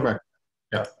 Completely correct.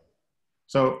 Yeah.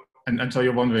 So, and so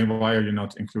you're wondering, why are you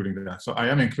not including that? So I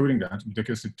am including that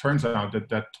because it turns out that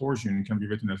that torsion can be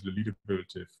written as the leader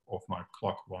derivative of my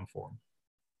clock one form.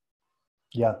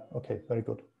 Yeah, okay, very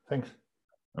good. Thanks.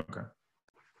 Okay.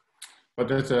 But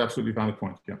that's an absolutely valid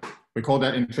point, yeah. We call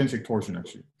that intrinsic torsion,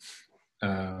 actually.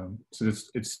 So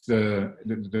it's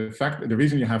the fact, the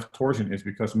reason you have torsion is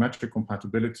because metric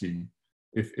compatibility,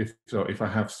 if I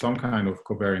have some kind of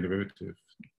covariant derivative,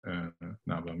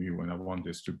 now by mu, and I want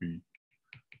this to be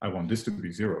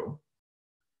 0,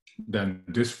 then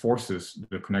this forces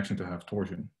the connection to have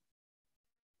torsion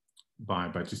by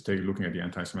just looking at the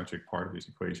antisymmetric part of this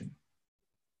equation.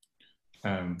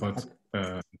 But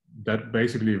that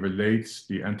basically relates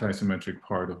the antisymmetric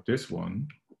part of this one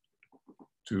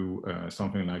to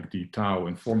something like d tau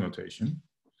in form notation.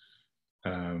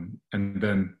 And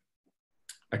then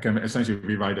I can essentially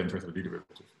rewrite it in terms of the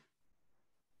derivative.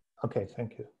 Okay,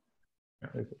 thank you. Yeah.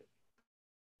 Very good.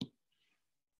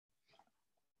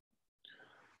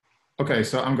 Okay,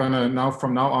 so I'm gonna now,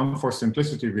 from now on, for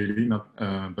simplicity really, not,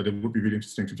 but it would be really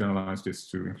interesting to generalize this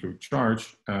to include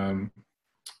charge.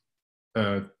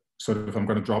 Sort of, I'm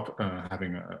gonna drop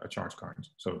having a charge current,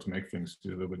 so to make things a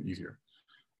little bit easier.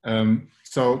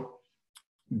 So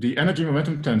the energy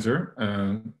momentum tensor,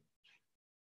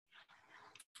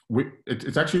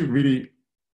 it's actually really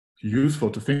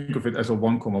useful to think of it as a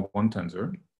 1,1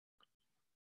 tensor.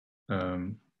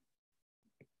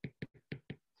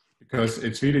 Because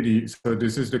it's really so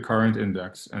this is the current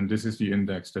index, and this is the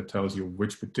index that tells you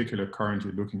which particular current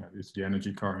you're looking at. It's the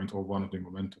energy current or one of the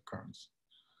momentum currents.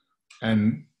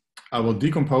 And I will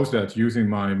decompose that using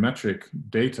my metric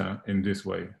data in this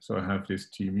way. So I have this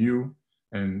T mu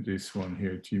and this one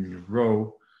here, T mu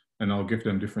rho, and I'll give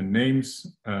them different names.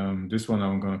 This one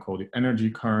I'm going to call the energy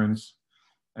currents,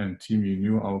 and T mu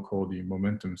nu I'll call the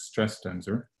momentum stress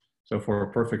tensor. So for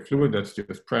a perfect fluid, that's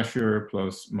just pressure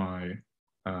plus my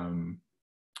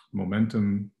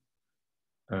momentum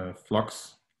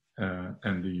flux,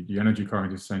 and the energy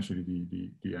current is essentially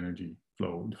the energy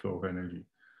flow, the flow of energy.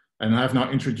 And I have now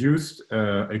introduced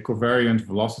a covariant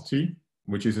velocity,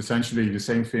 which is essentially the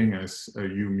same thing as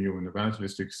u mu in the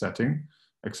relativistic setting,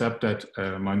 except that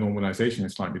my normalization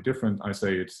is slightly different. I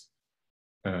say it's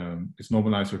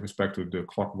normalized with respect to the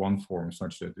clock one form,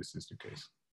 such that this is the case.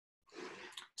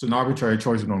 It's an arbitrary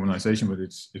choice of normalization, but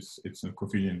it's a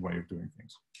convenient way of doing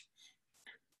things.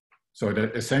 So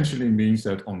that essentially means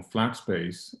that on flat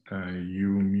space, u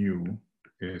mu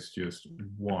is just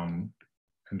 1,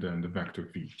 and then the vector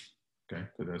v. Okay,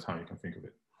 so that's how you can think of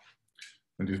it.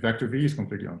 And this vector v is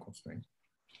completely unconstrained.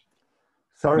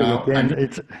 Sorry, now, again,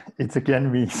 it's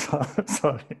again me.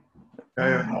 Sorry.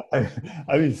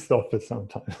 I will stop it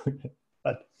sometime.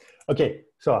 But okay,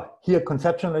 so here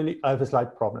conceptually, I have a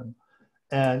slight problem.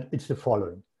 And it's the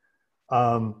following.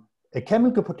 A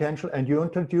chemical potential, and you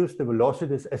introduce the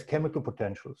velocities as chemical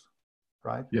potentials,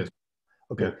 right? Yes.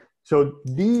 Okay, yeah. So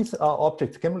these are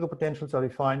objects. Chemical potentials are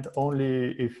defined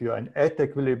only if you're at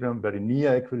equilibrium, very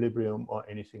near equilibrium, or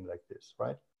anything like this,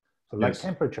 right? So like yes.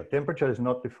 Temperature is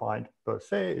not defined per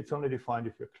se, it's only defined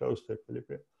if you're close to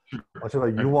equilibrium. Also,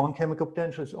 a U1 chemical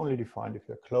potential is only defined if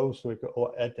you're close to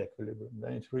or at equilibrium,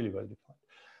 then it's really well defined.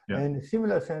 Yeah. And in a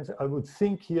similar sense, I would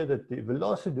think here that the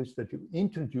velocities that you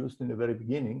introduced in the very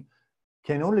beginning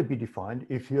can only be defined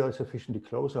if you are sufficiently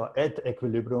close or at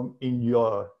equilibrium in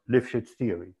your Lifshitz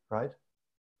theory, right?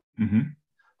 Mm-hmm.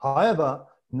 However,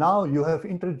 now you have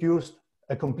introduced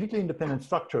a completely independent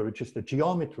structure, which is the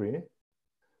geometry,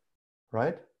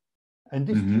 right? And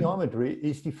this geometry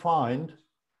is defined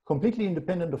completely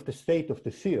independent of the state of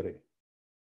the theory.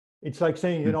 It's like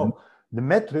saying, you know, the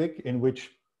metric in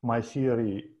which my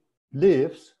theory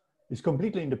lives is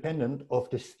completely independent of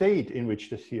the state in which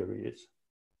the theory is.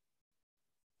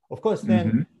 Of course,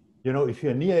 then, you know, if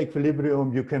you're near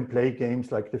equilibrium, you can play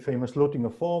games like the famous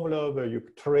Lottinger formula, where you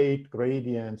trade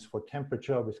gradients for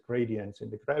temperature with gradients in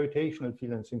the gravitational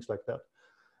field and things like that.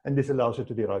 And this allows you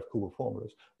to derive Kubo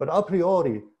formulas. But a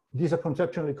priori, these are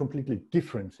conceptually completely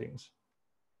different things.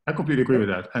 I completely agree with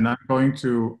that. And I'm going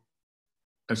to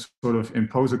sort of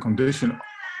impose a condition.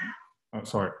 Oh,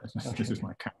 sorry, this is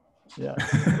my cat. Yeah.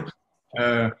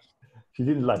 She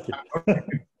didn't like it.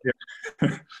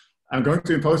 Yeah. I'm going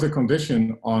to impose a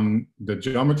condition on the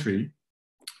geometry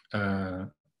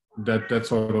that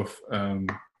sort of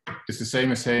is the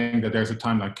same as saying that there's a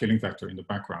time-like killing factor in the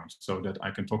background, so that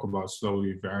I can talk about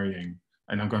slowly varying.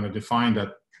 And I'm going to define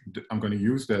that, I'm going to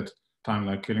use that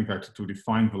time-like killing factor to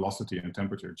define velocity and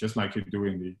temperature, just like you do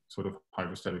in the sort of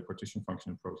hydrostatic partition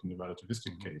function approach in the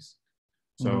relativistic case.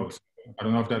 So I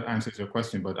don't know if that answers your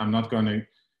question, but I'm not going to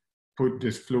put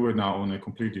this fluid now on a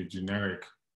completely generic.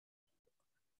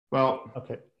 Well,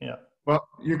 okay, yeah. Well,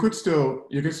 you could still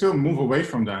move away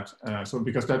from that. So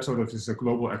because that sort of is a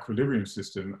global equilibrium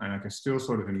system, and I can still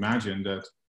sort of imagine that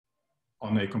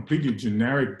on a completely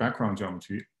generic background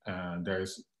geometry,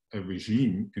 there's a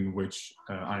regime in which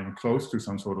I am close to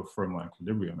some sort of thermal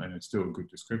equilibrium, and it's still a good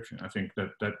description. I think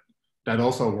that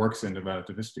also works in the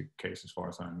relativistic case, as far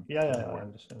as I'm. Yeah, I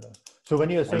understand that. So when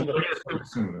you're saying that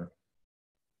it's similar.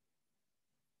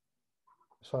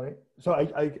 Sorry. So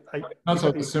I not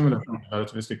so similar from the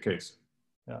relativistic case.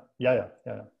 Yeah.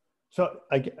 So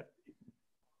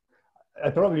I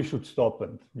probably should stop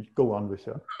and go on with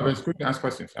you. Oh, it's good to ask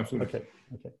questions. Absolutely.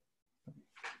 Okay.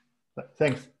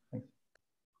 Thanks.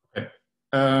 Okay.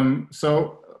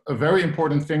 So a very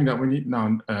important thing that we need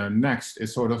now next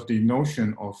is sort of the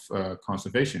notion of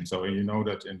conservation. So you know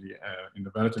that in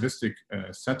the relativistic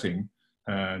setting,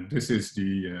 this is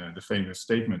the famous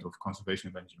statement of conservation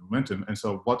of energy momentum. And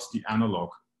so what's the analog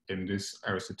in this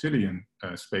Aristotelian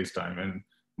space-time? And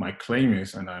my claim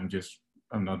is, and I'm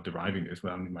not deriving this,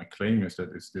 but my claim is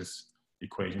that it's this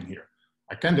equation here.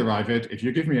 I can derive it. If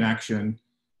you give me an action,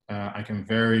 I can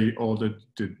vary all the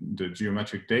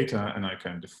geometric data, and I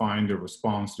can define the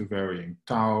response to varying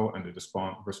tau and the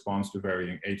response to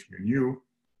varying h mu nu.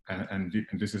 And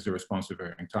this is the response to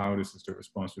varying tau. This is the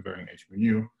response to varying h mu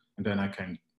nu. And then I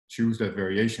can choose that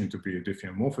variation to be a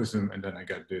diffeomorphism, and then I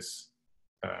get this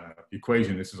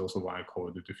equation. This is also why I call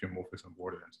it the diffeomorphism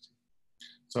border density.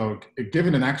 So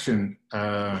given an action,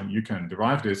 you can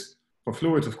derive this. For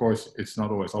fluids, of course, it's not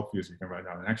always obvious. You can write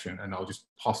down an action, and I'll just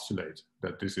postulate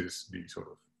that this is the sort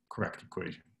of correct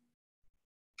equation.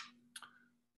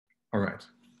 All right.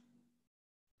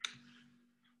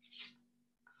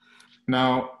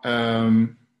 Now,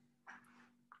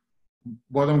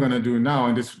 what I'm going to do now,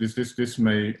 and this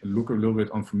may look a little bit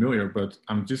unfamiliar, but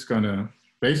I'm just going to,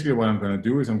 basically what I'm going to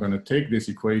do is I'm going to take this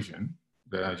equation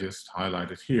that I just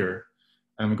highlighted here,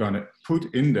 and I'm going to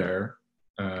put in there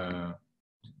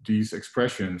these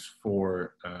expressions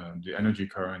for the energy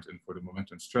current and for the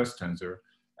momentum stress tensor,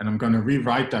 and I'm going to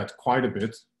rewrite that quite a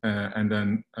bit, and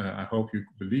then I hope you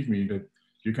believe me that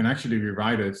you can actually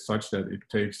rewrite it such that it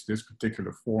takes this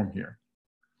particular form here.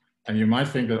 And you might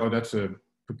think that, oh, that's a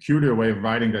peculiar way of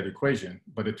writing that equation,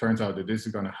 but it turns out that this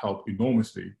is going to help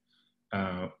enormously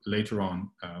later on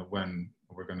when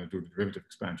we're going to do the derivative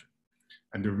expansion.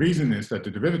 And the reason is that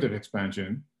the derivative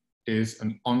expansion is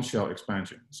an on-shell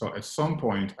expansion. So at some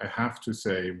point, I have to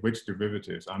say which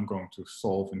derivatives I'm going to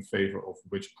solve in favor of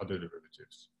which other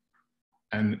derivatives.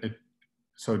 And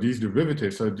so these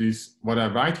derivatives, what I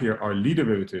write here are Lie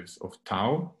derivatives of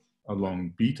tau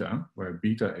along beta, where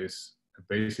beta is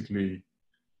basically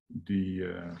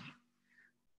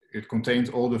it contains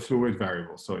all the fluid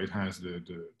variables. So it has the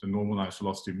normalized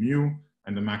velocity mu,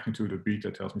 and the magnitude of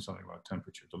beta tells me something about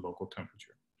temperature, the local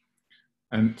temperature.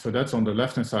 And so that's on the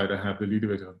left-hand side, I have the Lie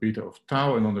derivative of beta of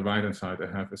tau, and on the right-hand side, I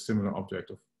have a similar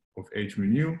object of h mu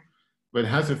nu, but it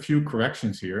has a few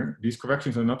corrections here. These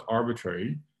corrections are not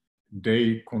arbitrary.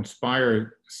 They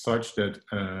conspire such that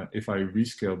if I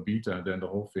rescale beta, then the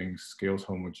whole thing scales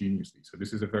homogeneously. So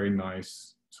this is a very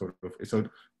nice sort of, so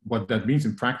what that means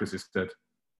in practice is that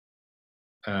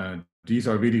these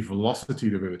are really velocity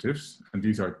derivatives, and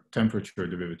these are temperature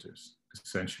derivatives,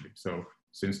 essentially. So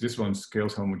since this one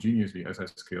scales homogeneously as I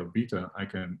scale beta, I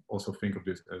can also think of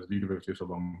this as Lie derivatives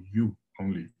along u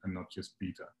only, and not just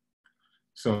beta.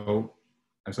 So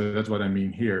that's what I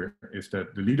mean here, is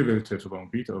that the Lie derivatives along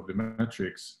beta of the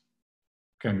matrix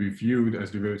can be viewed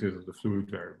as derivatives of the fluid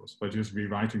variables by just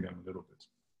rewriting them a little bit.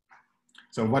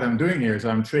 So what I'm doing here is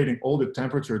I'm trading all the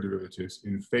temperature derivatives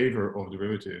in favor of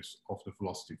derivatives of the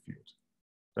velocity field.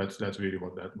 That's really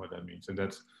what that means. And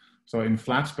that's, so in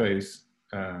flat space,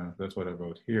 that's what I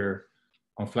wrote here.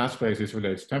 On flat space, this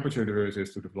relates temperature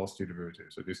derivatives to the velocity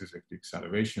derivatives. So this is the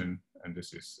acceleration, and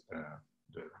this is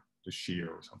the shear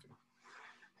or something.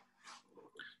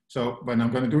 So when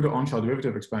I'm going to do the on-shot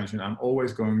derivative expansion, I'm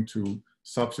always going to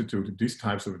substitute these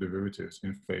types of derivatives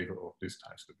in favor of these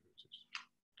types of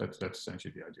derivatives. That's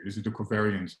essentially the idea. This is the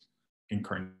covariance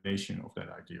incarnation of that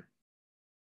idea.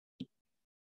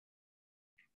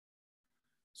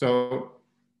 So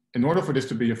in order for this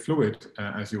to be a fluid,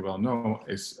 as you well know,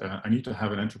 I need to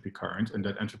have an entropy current, and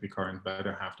that entropy current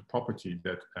better have the property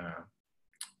that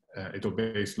it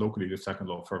obeys locally the second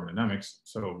law of thermodynamics.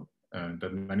 So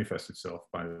that manifests itself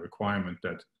by the requirement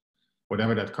that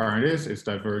whatever that current is, its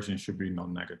divergence should be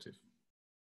non-negative.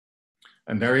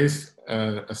 And there is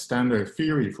a standard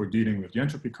theory for dealing with the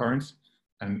entropy currents,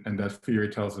 and that theory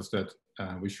tells us that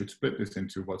we should split this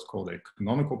into what's called a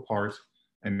canonical part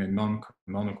and a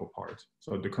non-canonical part.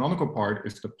 So the canonical part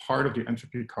is the part of the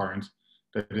entropy current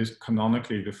that is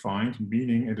canonically defined,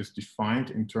 meaning it is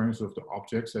defined in terms of the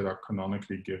objects that are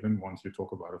canonically given once you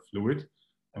talk about a fluid.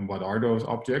 And what are those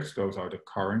objects? Those are the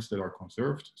currents that are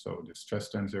conserved, so the stress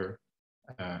tensor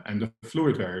and the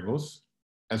fluid variables,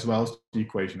 as well as the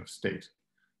equation of state.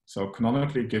 So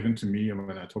canonically given to me, and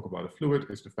when I talk about a fluid,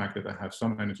 is the fact that I have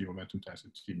some energy momentum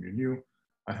density mu nu,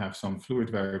 I have some fluid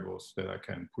variables that I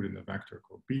can put in a vector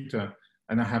called beta,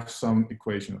 and I have some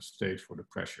equation of state for the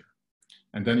pressure.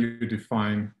 And then you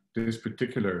define this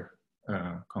particular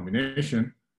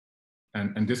combination,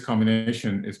 and this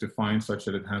combination is defined such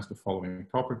that it has the following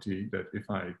property, that if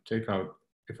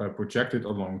I project it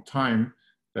along time,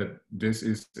 that this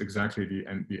is exactly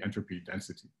the entropy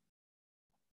density.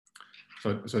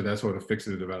 So that sort of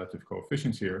fixes the relative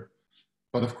coefficients here.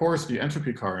 But of course, the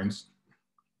entropy currents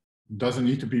doesn't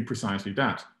need to be precisely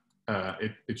that.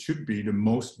 It should be the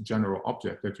most general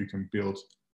object that you can build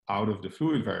out of the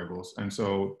fluid variables. And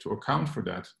so to account for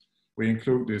that, we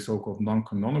include this so-called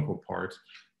non-canonical part,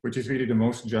 which is really the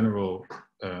most general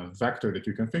vector that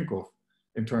you can think of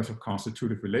in terms of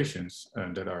constitutive relations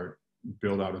that are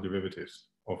built out of derivatives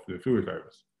of the fluid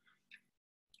variables.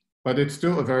 But it's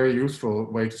still a very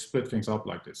useful way to split things up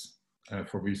like this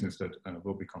for reasons that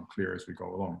will become clear as we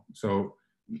go along. So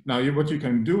now what you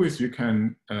can do is you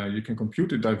can compute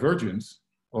the divergence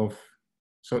of,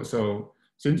 so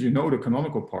since you know the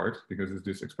canonical part, because it's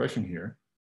this expression here,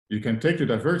 you can take the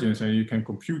divergence and you can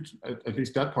compute at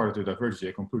least that part of the divergence,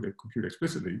 you compute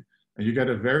explicitly, and you get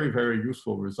a very, very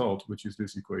useful result, which is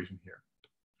this equation here.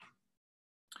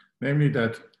 Namely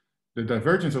that the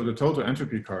divergence of the total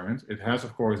entropy current, it has,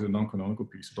 of course, a non-canonical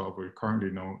piece about where we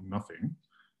currently know nothing.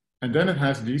 And then it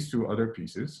has these two other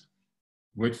pieces,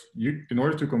 which in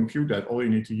order to compute that, all you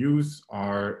need to use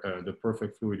are the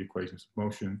perfect fluid equations of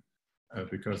motion,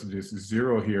 because this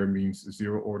zero here means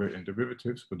zero order in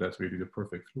derivatives, but that's really the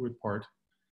perfect fluid part.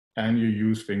 And you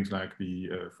use things like the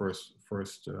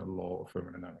first law of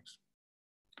thermodynamics.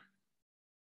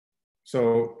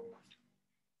 So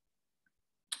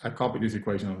I copied this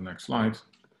equation on the next slide.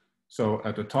 So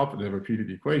at the top, the repeated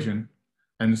equation.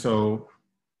 And so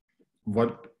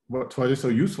what is so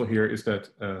useful here is that,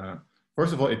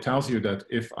 first of all, it tells you that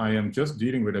if I am just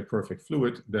dealing with a perfect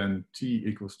fluid, then T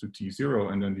equals to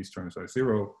T0, and then these terms are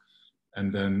zero.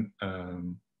 And then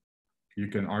you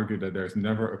can argue that there's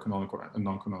never a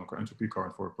non-canonical entropy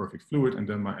current for a perfect fluid, and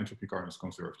then my entropy current is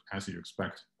conserved, as you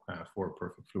expect for a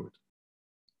perfect fluid.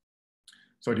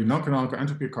 So the non-canonical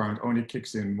entropy current only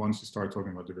kicks in once you start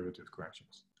talking about derivative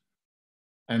corrections.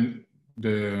 And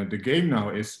the game now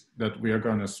is that we are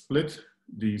going to split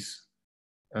these,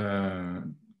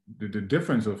 the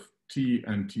difference of T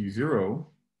and T0,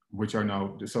 which are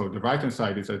now, so the right-hand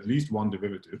side is at least one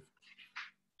derivative,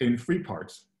 in 3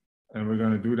 parts. And we're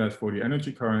going to do that for the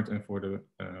energy current and for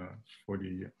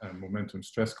the momentum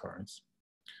stress currents.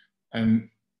 And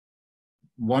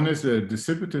one is the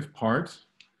dissipative part.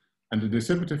 And the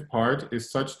dissipative part is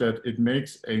such that it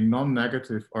makes a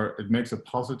non-negative, or it makes a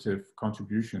positive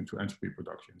contribution to entropy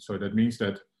production. So that means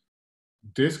that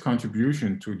this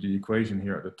contribution to the equation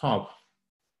here at the top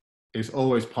is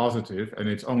always positive, and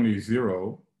it's only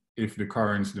zero if the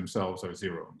currents themselves are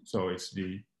zero. So it's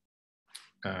the,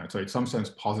 so in some sense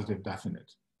positive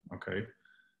definite, okay?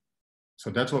 So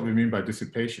that's what we mean by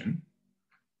dissipation.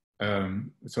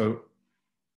 So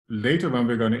later, when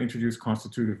we're going to introduce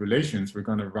constitutive relations, we're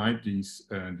going to write these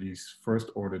first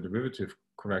order derivative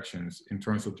corrections in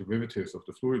terms of derivatives of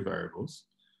the fluid variables.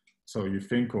 So you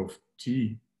think of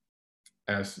T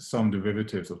as some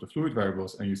derivatives of the fluid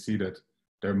variables, and you see that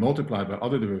they're multiplied by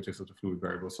other derivatives of the fluid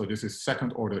variables. So this is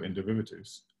second order in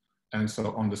derivatives. And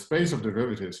so on the space of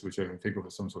derivatives, which I can think of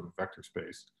as some sort of vector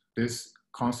space, this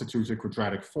constitutes a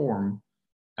quadratic form.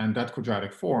 And that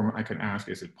quadratic form, I can ask,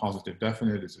 is it positive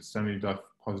definite? Is it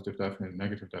semi-positive definite,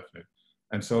 negative definite?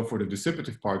 And so for the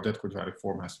dissipative part, that quadratic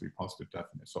form has to be positive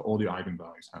definite. So all the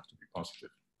eigenvalues have to be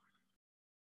positive.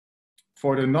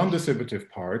 For the non-dissipative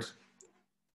part,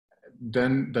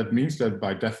 then that means that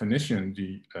by definition,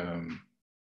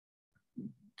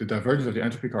 the divergence of the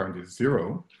entropy current is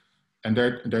 0. And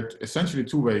there are essentially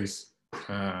two ways.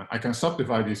 I can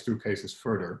subdivide these two cases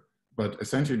further, but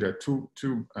essentially there are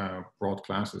two broad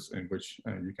classes in which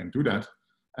you can do that.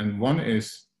 And one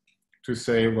is to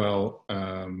say, well,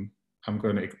 I'm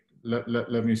going to,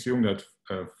 let me assume that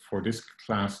for this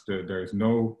class, there is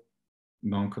no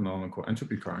non-canonical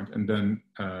entropy current. And then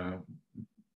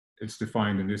it's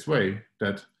defined in this way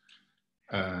that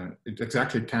it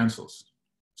exactly cancels.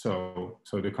 So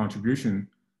the contribution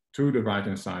to the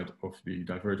right-hand side of the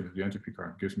divergence of the entropy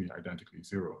current gives me identically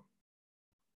 0.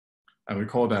 And we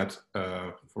call that,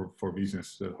 for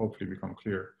reasons that hopefully become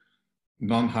clear,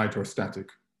 non-hydrostatic.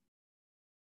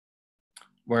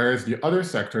 Whereas the other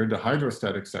sector, the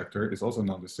hydrostatic sector, is also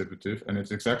non-dissipative, and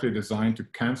it's exactly designed to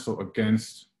cancel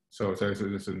against, so there's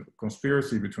a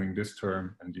conspiracy between this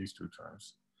term and these two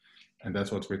terms. And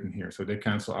that's what's written here. So they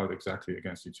cancel out exactly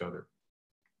against each other.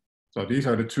 So these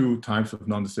are the two types of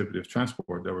non-dissipative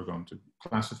transport that we're going to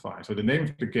classify. So the name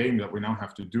of the game that we now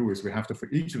have to do is we have to, for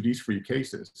each of these three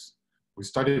cases, we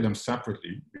study them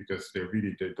separately because they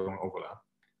don't overlap.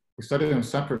 We study them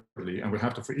separately, and we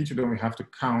have to, for each of them, we have to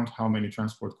count how many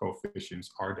transport coefficients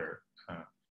are there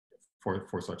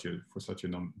for such a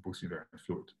non-Boost invariant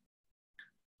fluid.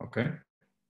 Okay,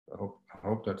 I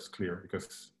hope that's clear,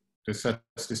 because this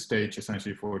sets the stage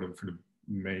essentially for the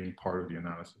main part of the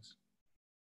analysis.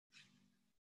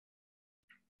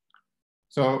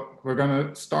 So we're going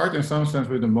to start in some sense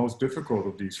with the most difficult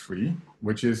of these three,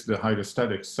 which is the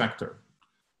hydrostatic sector.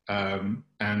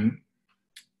 And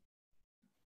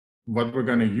what we're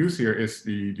going to use here is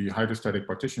the hydrostatic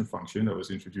partition function that was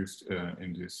introduced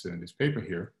in this paper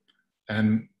here.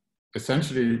 And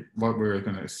essentially what we're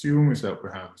going to assume is that we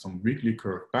have some weakly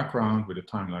curved background with a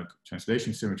time-like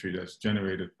translation symmetry that's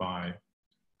generated by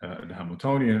the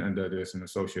Hamiltonian, and that is an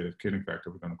associated killing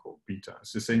vector we're going to call beta.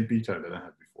 It's the same beta that I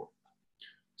had before.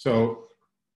 So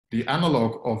the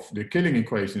analog of the killing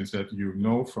equations that you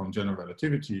know from general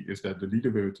relativity is that the Lie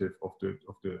derivative of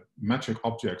the metric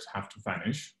objects have to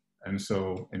vanish. And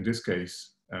so in this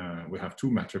case, we have two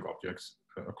metric objects,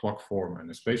 a clock form and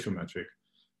a spatial metric,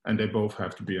 and they both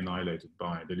have to be annihilated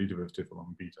by the Lie derivative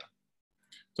along beta.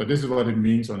 So this is what it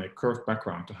means on a curved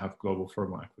background to have global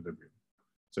thermal equilibrium.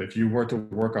 So if you were to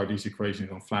work out these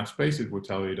equations on flat space, it would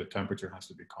tell you that temperature has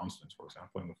to be constant, for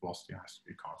example, and the velocity has to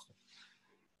be constant.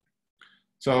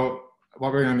 So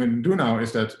what we're going to do now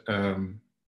is that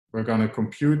we're going to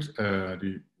compute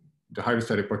the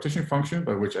hydrostatic partition function,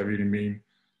 by which I really mean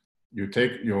you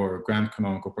take your grand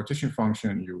canonical partition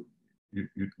function,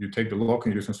 you take the log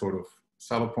and you do some sort of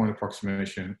saddle point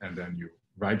approximation, and then you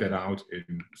write that out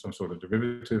in some sort of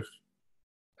derivative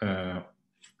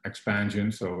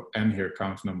expansion. So n here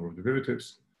counts number of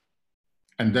derivatives.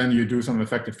 And then you do some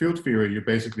effective field theory. You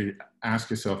basically ask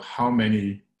yourself, how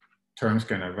many terms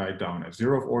can I write down at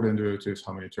 0th order derivatives?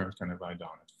 How many terms can I write down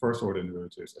at 1st order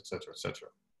derivatives, et cetera, et cetera.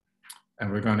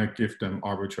 And we're going to give them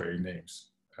arbitrary names.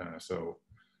 So,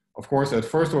 of course, at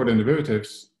 1st order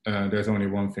derivatives, there's only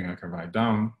one thing I can write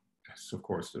down. It's, of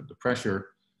course, the pressure.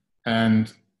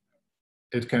 And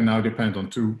it can now depend on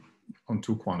two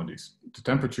quantities, the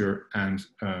temperature and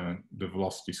the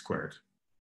velocity squared.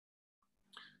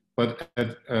 But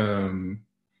at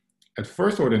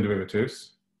 1st order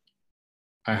derivatives,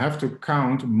 I have to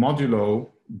count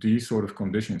modulo these sort of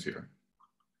conditions here.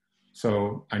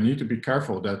 So I need to be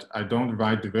careful that I don't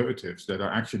write derivatives that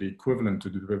are actually equivalent to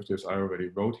the derivatives I already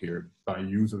wrote here by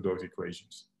use of those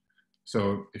equations.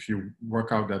 So if you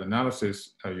work out that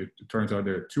analysis, it turns out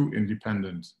there are two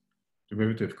independent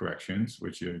derivative corrections,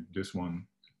 which are this one.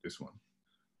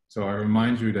 So I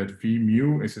remind you that V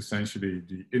mu is essentially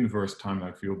the inverse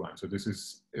time-like field line. So this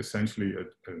is essentially a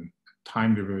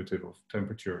time derivative of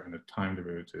temperature and a time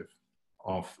derivative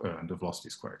of the velocity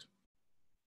squared.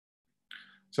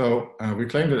 So we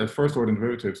claim that at 1st order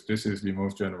derivatives, this is the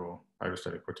most general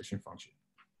hydrostatic partition function.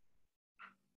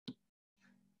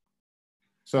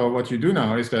 So what you do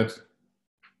now is that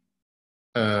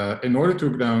in order to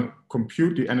now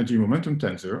compute the energy momentum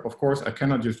tensor, of course, I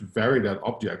cannot just vary that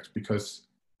object, because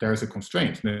there is a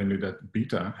constraint, namely that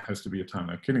beta has to be a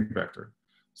timeline killing vector.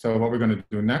 So what we're going to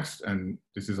do next, and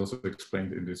this is also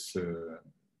explained in this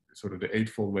sort of the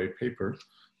eightfold way paper,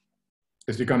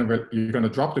 is you're going to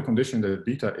drop the condition that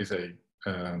beta is a.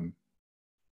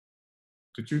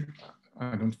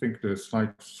 I don't think the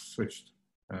slide switched.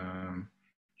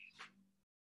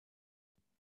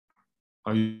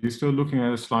 Are you still looking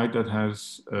at a slide that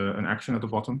has an action at the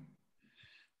bottom?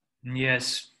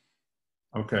 Yes.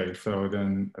 Okay, so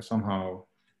then somehow,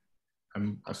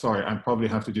 I'm sorry, I probably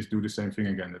have to just do the same thing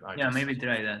again. Maybe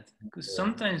try that. Because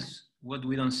sometimes what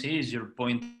we don't see is your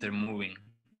pointer moving.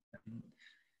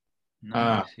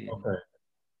 Okay.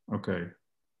 Okay.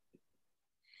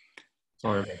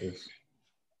 Sorry about this.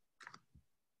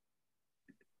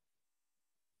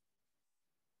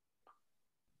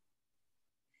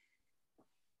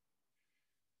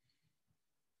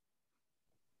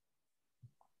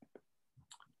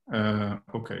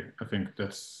 Okay, I think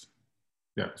that's,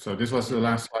 yeah, so this was the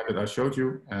last slide that I showed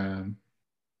you.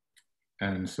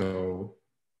 And so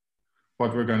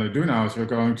what we're going to do now is we're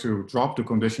going to drop the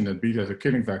condition that beta is a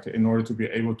killing vector in order to be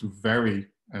able to vary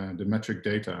the metric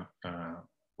data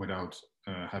without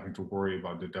having to worry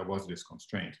about that there was this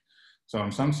constraint. So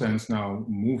in some sense now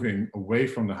moving away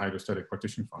from the hydrostatic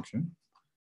partition function.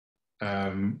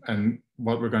 And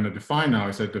what we're going to define now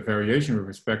is that the variation with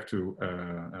respect to,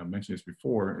 I mentioned this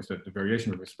before, is that the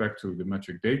variation with respect to the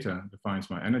metric data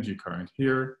defines my energy current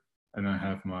here, and I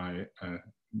have my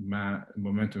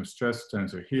momentum stress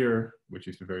tensor here, which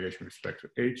is the variation with respect to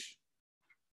h.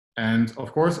 And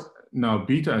of course, now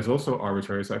beta is also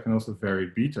arbitrary, so I can also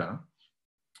vary beta.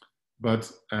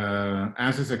 But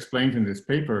as is explained in this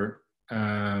paper,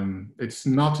 it's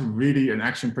not really an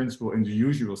action principle in the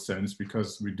usual sense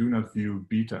because we do not view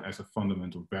beta as a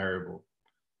fundamental variable.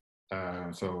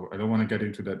 So I don't want to get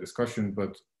into that discussion,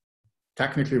 but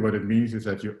technically what it means is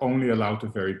that you're only allowed to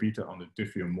vary beta on the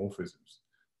diffeomorphisms.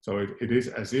 So it is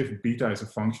as if beta is a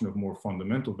function of more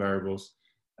fundamental variables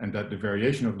and that the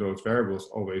variation of those variables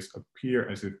always appear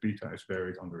as if beta is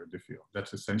varied under a diffeo.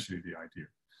 That's essentially the idea.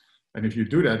 And if you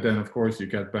do that, then of course you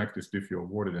get back this diffeo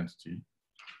ward identity.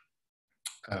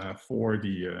 For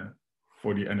the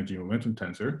energy momentum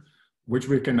tensor, which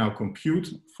we can now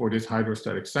compute for this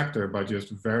hydrostatic sector by just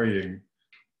varying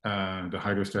the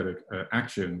hydrostatic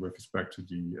action with respect to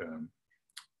the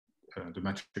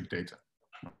metric data.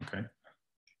 Okay.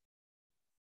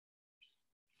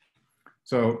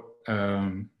 So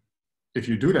if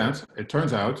you do that, it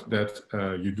turns out that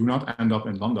you do not end up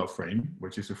in Landau frame,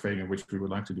 which is the frame in which we would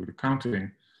like to do the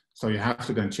counting. So you have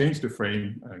to then change the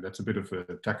frame. That's a bit of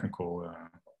a technical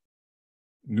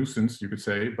nuisance, you could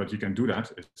say, but you can do that.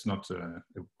 It's not,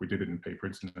 we did it in paper,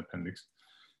 it's in an appendix.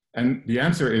 And the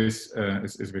answer is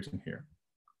written here.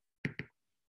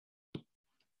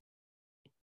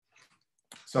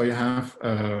 So you have,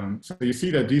 so you see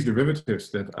that these derivatives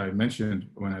that I mentioned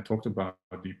when I talked about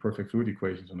the perfect fluid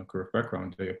equations on a curved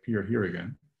background, they appear here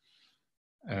again.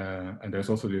 And there's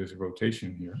also this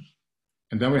rotation here.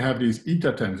 And then we have these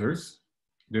eta tensors,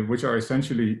 which are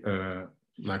essentially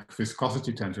like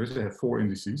viscosity tensors. They have 4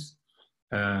 indices.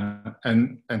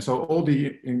 And so all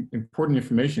the important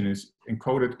information is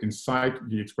encoded inside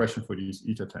the expression for these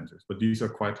eta tensors. But these are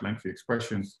quite lengthy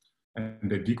expressions,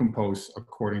 and they decompose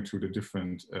according to the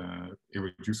different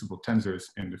irreducible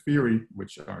tensors in the theory,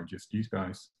 which are just these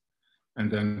guys. And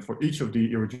then for each of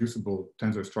the irreducible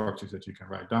tensor structures that you can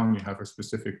write down, you have a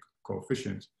specific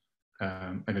coefficient.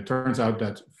 And it turns out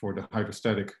that for the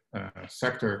hydrostatic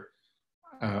sector,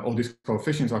 all these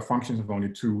coefficients are functions of only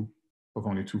two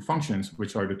functions,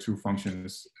 which are the 2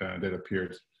 functions that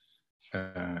appeared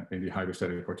in the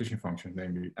hydrostatic partition function,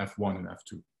 namely F1 and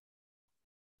F2.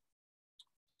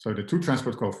 So the 2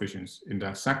 transport coefficients in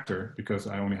that sector, because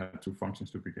I only had 2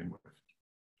 functions to begin with.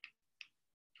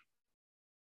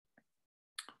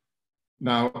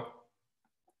 Now,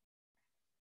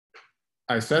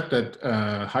 I said that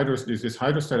this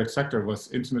hydrostatic sector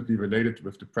was intimately related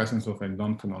with the presence of a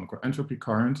non-canonical entropy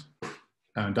current.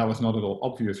 And that was not at all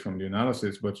obvious from the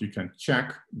analysis, but you can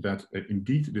check that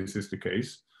indeed this is the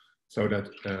case. So that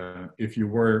if you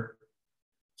were,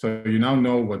 so you now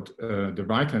know what the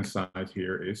right-hand side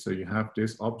here is. So you have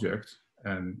this object,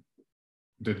 and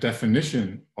the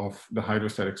definition of the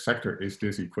hydrostatic sector is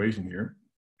this equation here,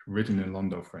 written in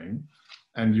Landau frame.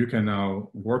 And you can now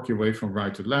work your way from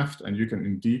right to left, and you can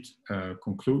indeed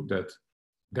conclude that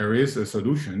there is a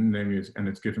solution, namely, and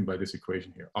it's given by this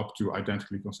equation here, up to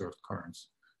identically conserved currents.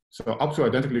 So up to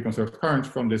identically conserved currents,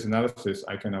 from this analysis,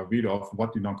 I can now read off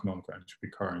what the non-canonical entropy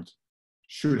current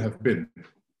should have been.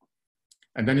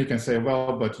 And then you can say,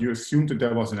 well, but you assumed that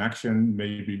there was an action.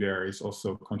 Maybe there is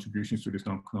also contributions to this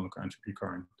non-canonical entropy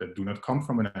current that do not come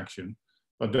from an action.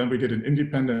 But then we did an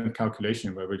independent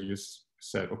calculation where we just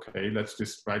said, okay, let's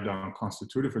just write down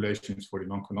constitutive relations for the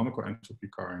non-canonical entropy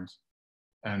current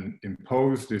and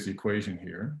impose this equation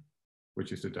here,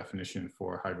 which is the definition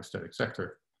for a hydrostatic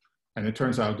sector. And it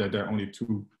turns out that there are only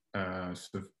two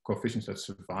coefficients that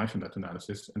survive in that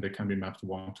analysis, and they can be mapped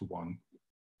one-to-one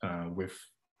with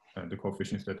the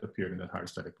coefficients that appeared in that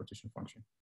hydrostatic partition function.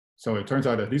 So it turns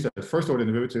out that at least at first order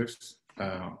derivatives,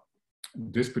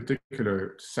 this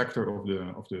particular sector of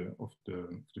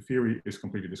the theory is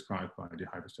completely described by the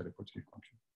hydrostatic partition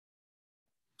function.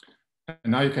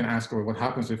 And now you can ask, well, what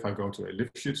happens if I go to a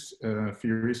Lifshitz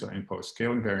theory, so I impose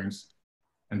scale invariance,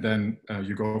 and then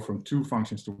you go from two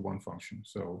functions to one function.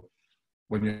 So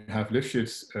when you have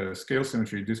Lifshitz scale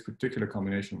symmetry, this particular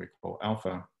combination we call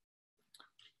alpha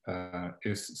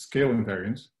is scale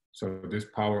invariant. So this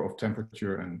power of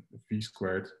temperature and v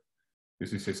squared,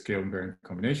 this is a scale invariant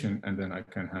combination, and then I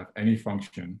can have any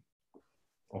function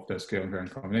of that scale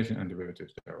invariant combination and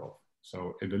derivatives thereof.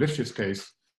 So in the Lifshitz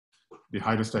case, the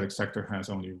hydrostatic sector has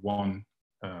only one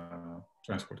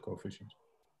transport coefficient.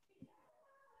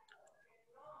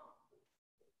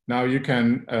 Now you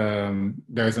can,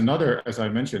 there's another, as I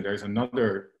mentioned, there's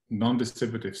another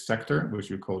non-dissipative sector, which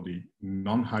we call the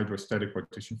non-hydrostatic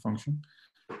partition function.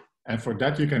 And for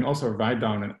that, you can also write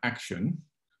down an action.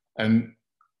 And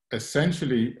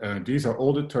essentially, these are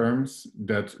all the terms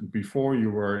that before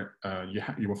you were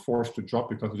forced to drop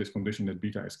because of this condition that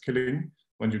beta is killing.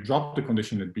 When you drop the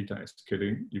condition that beta is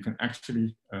killing, you can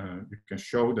actually, you can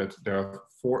show that there are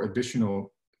 4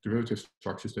 additional derivative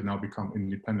structures that now become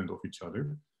independent of each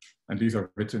other. And these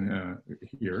are written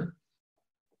here.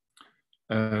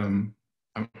 I'm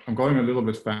going a little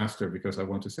bit faster because I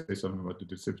want to say something about the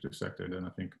dissipative sector, and then I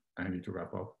think I need to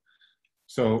wrap up.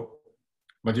 So,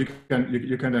 but you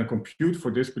can then compute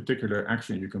for this particular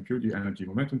action, you compute the energy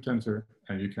momentum tensor,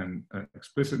 and you can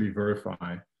explicitly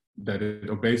verify that it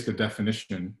obeys the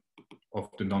definition of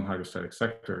the non-hydrostatic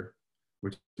sector,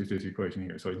 which is this equation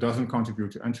here. So it doesn't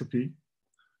contribute to entropy.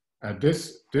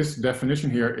 This definition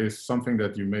here is something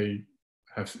that you may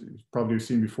have probably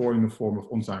seen before in the form of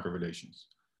Onsager relations.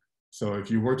 So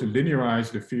if you were to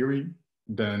linearize the theory,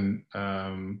 then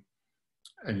and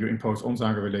you impose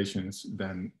Onsager relations,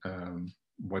 then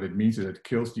what it means is it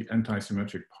kills the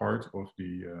anti-symmetric part of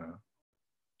the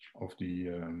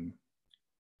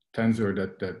tensor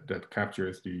that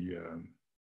captures the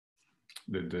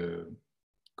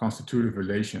constitutive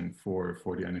relation for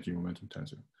the energy momentum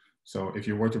tensor. So if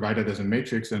you were to write it as a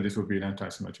matrix, then this would be an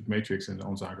anti-symmetric matrix, and the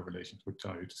Onsager relations would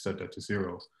tell you to set that to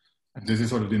 0. And this is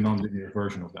sort of the nonlinear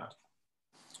version of that.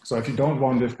 So if you don't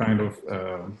want this kind of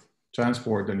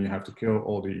transport, then you have to kill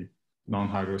all the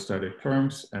non-hydrostatic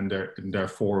terms, and there are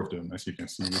 4 of them, as you can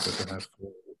see, because they have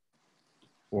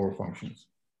 4 functions.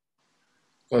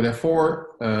 So there are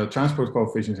 4 transport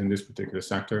coefficients in this particular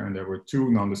sector, and there were 2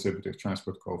 non-dissipative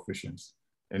transport coefficients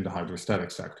in the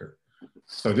hydrostatic sector.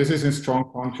 So this is in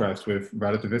strong contrast with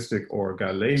relativistic or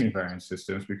Galilean invariant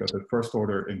systems, because at first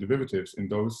order in derivatives, in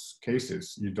those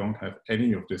cases, you don't have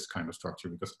any of this kind of structure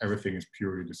because everything is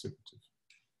purely dissipative.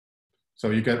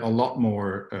 So you get a lot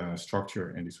more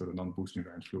structure in these sort of non-boost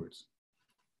invariant fluids.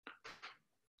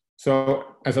 So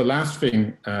as a last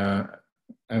thing,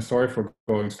 and sorry for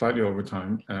going slightly over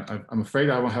time, I'm afraid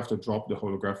I will have to drop the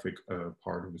holographic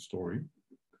part of the story.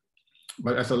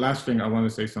 But as a last thing, I want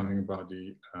to say something about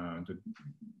the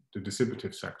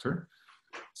dissipative sector.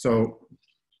 So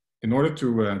in order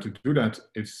to do that,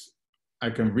 I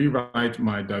can rewrite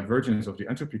my divergence of the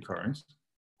entropy current,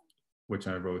 which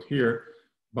I wrote here,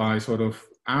 by sort of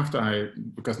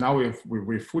because now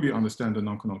we fully understand the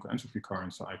non-canonical entropy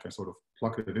current, so I can sort of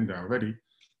plug it in there already.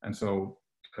 And so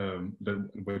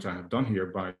which I have done here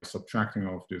by subtracting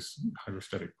off this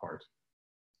hydrostatic part.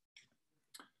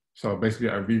 So basically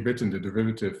I've rewritten the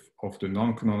derivative of the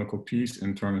non-canonical piece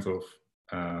in terms of,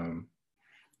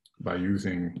 by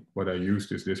using, what I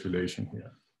used is this relation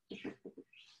here,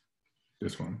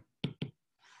 this one.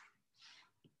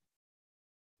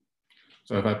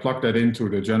 So if I plug that into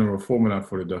the general formula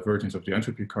for the divergence of the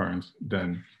entropy current,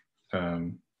 then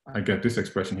I get this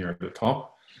expression here at the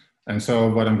top. And so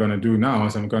what I'm going to do now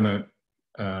is I'm going to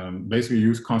basically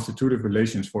use constitutive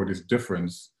relations for this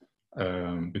difference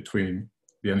between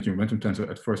the energy momentum tensor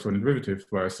at first order derivative,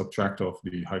 where I subtract off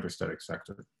the hydrostatic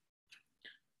sector.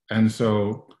 And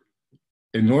so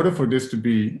in order for this to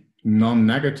be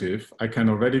non-negative, I can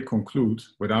already conclude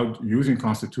without using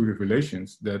constitutive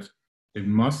relations that it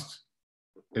must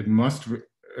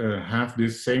have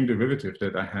this same derivative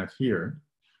that I had here.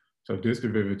 so this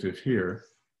derivative here,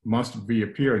 must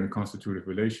reappear in a constitutive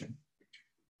relation.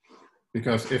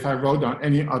 Because if I wrote down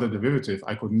any other derivative,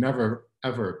 I could never,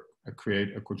 ever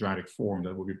create a quadratic form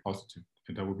that would be positive,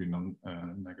 and that would be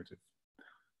non-negative.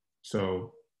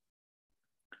 So,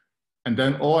 and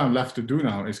then all I'm left to do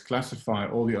now is classify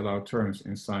all the allowed terms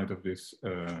inside of this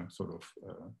sort of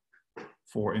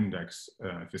 4-index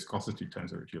viscosity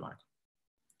tensor, if you like.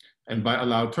 And by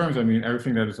allowed terms, I mean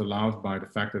everything that is allowed by the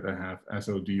fact that I have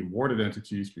SOD warded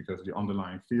entities, because the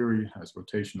underlying theory has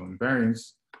rotational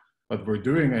invariance. But we're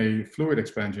doing a fluid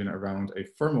expansion around a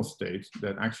thermal state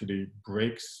that actually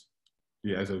breaks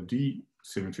the SOD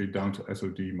symmetry down to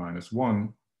SOD minus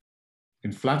 1.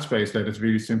 In flat space, that is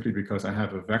really simply because I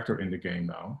have a vector in the game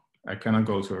now. I cannot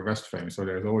go to a rest frame, so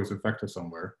there's always a vector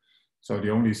somewhere. So the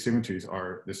only symmetries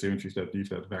are the symmetries that leave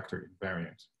that vector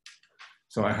invariant.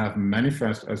 So I have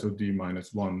manifest SOD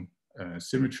minus 1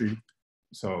 symmetry.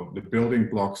 So the building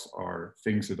blocks are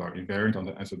things that are invariant on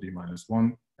the SOD minus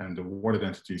 1, and the warded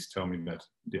entities tell me that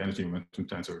the energy momentum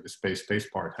tensor, the space-space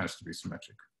part, has to be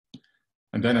symmetric.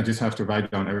 And then I just have to write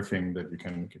down everything that you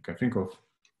can think of.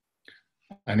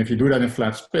 And if you do that in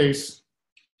flat space,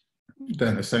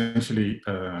 then essentially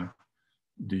in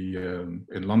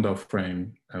Landau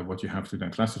frame, what you have to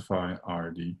then classify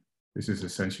are this is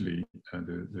essentially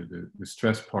the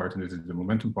stress part, and this is the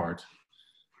momentum part.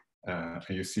 And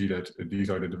you see that these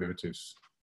are the derivatives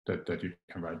that you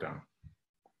can write down.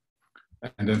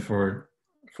 And then for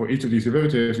each of these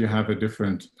derivatives, you have a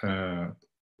different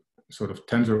sort of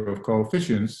tensor of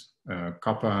coefficients,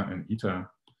 kappa and eta.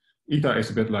 Eta is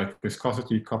a bit like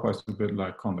viscosity, kappa is a bit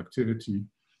like conductivity.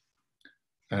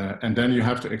 And then you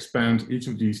have to expand each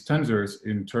of these tensors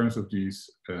in terms of these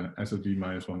SOD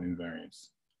minus 1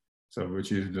 invariants. So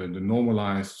which is the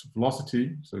normalized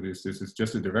velocity. So this is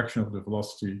just the direction of the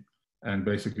velocity, and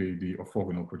basically the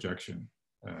orthogonal projection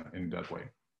in that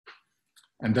way.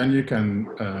 And then you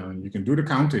can do the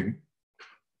counting,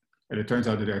 and it turns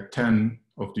out that there are 10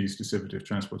 of these dissipative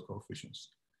transport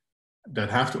coefficients that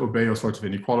have to obey all sorts of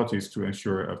inequalities to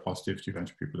ensure a positivity of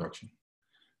entropy production.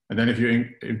 And then if you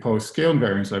impose scale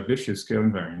invariance, like Lifshitz scale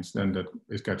invariance, then that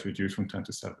gets reduced from 10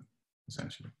 to 7,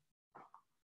 essentially.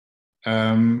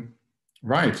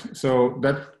 Right, so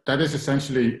that is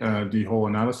essentially the whole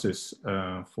analysis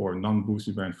for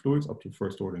non-boosted invariant fluids up to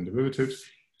first order derivatives.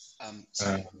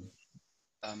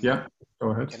 Yeah, go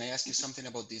ahead. Can I ask you something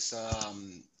about this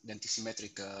the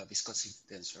antisymmetric viscosity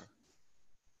tensor?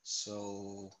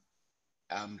 So,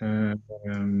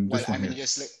 well, I mean,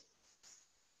 just like,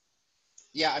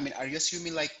 yeah, I mean, are you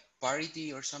assuming like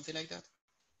parity or something like that?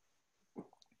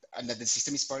 And that the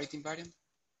system is parity invariant?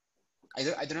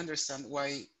 I don't understand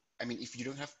why. I mean, if you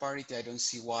don't have parity, I don't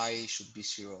see why it should be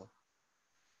 0.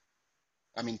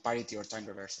 I mean, parity or time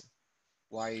reversal.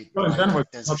 Why? Well, in general,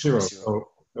 it's not 0.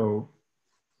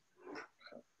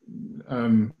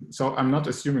 So I'm not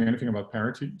assuming anything about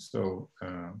parity. So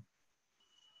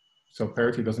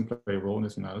parity doesn't play a role in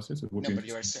this analysis. It would be, but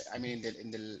you are saying, I mean,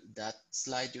 that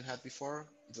slide you had before,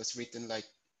 it was written like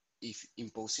if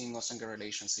imposing Osanger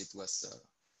relations, it was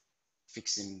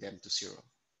fixing them to 0.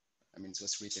 I mean, it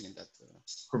was written in that.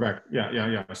 Correct.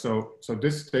 Yeah. So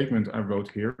this statement I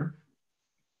wrote here,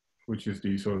 which is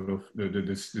the sort of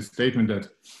this statement that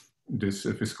this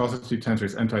viscosity tensor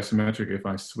is anti-symmetric if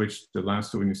I switch the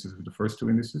last 2 indices with the first 2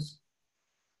 indices.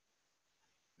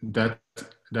 That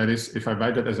is, if I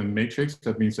write that as a matrix,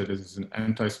 that means that this is an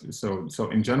anti. So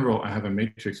in general, I have a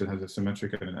matrix that has a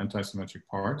symmetric and an anti-symmetric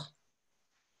part.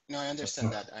 No, I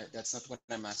understand that. That's not what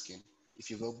I'm asking. If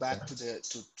you go back to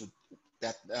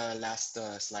that last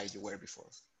slide you were before,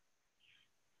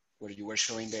 where you were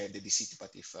showing the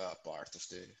dissipative part of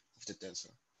the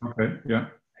tensor. Okay. Yeah.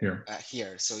 Here.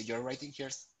 Here. So you're writing here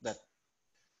that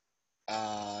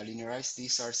linearized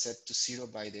these are set to 0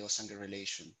 by the Osanger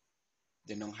relation,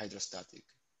 the non-hydrostatic.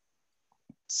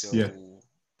 So yeah.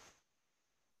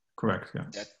 Correct. Yeah.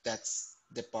 That's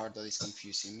the part that is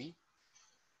confusing me,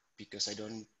 because I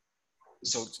don't.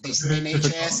 So this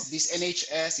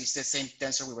NHS is the same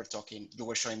tensor you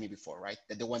were showing me before, right?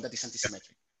 The one that is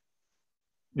antisymmetric.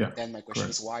 Yeah. Then my question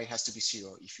is why it has to be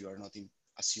 0 if you are not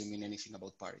assuming anything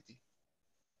about parity?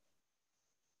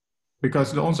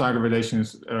 Because the Onsager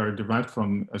relations are derived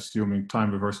from assuming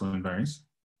time reversal invariance.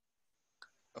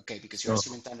 Okay, because you're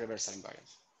assuming time reversal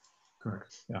invariance.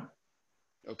 Correct. Yeah.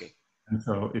 Okay. And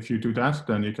so if you do that,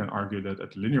 then you can argue that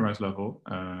at the linearized level,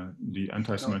 the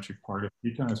anti-symmetric part of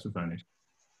theta has to vanish.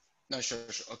 No, sure.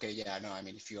 Okay, yeah, no, I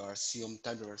mean, if you assume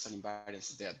time reversal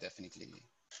invariance, there definitely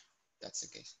that's the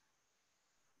case.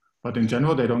 But in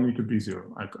general, they don't need to be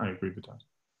 0. I agree with that.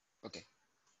 Okay.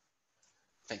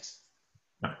 Thanks.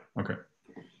 Yeah, okay.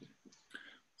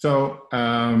 So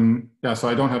yeah, so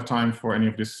I don't have time for any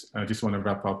of this. I just want to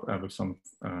wrap up with some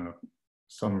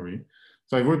summary.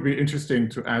 So it would be interesting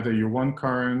to add a U1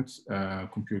 current,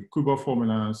 compute Kubo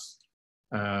formulas,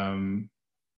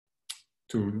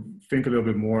 to think a little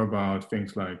bit more about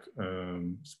things like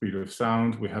speed of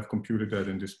sound. We have computed that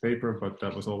in this paper, but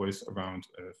that was always around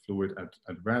a fluid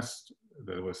at rest.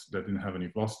 That didn't have any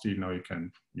velocity. Now you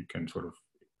can sort of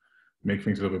make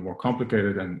things a little bit more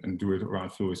complicated and do it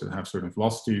around fluids that have certain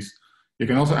velocities. You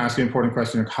can also ask the important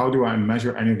question, how do I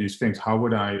measure any of these things? How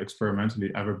would I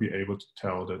experimentally ever be able to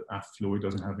tell that a fluid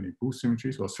doesn't have any boost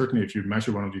symmetries? Well, certainly if you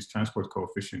measure one of these transport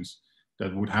coefficients,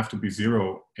 that would have to be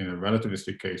zero in a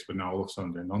relativistic case, but now all of a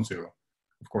sudden they're non-zero.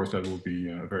 Of course, that will be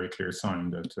a very clear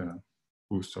sign that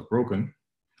boosts are broken.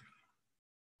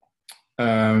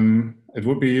 It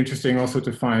would be interesting also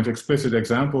to find explicit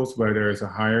examples where there is a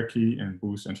hierarchy in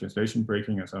boost and translation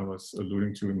breaking, as I was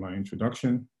alluding to in my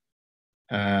introduction.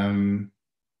 And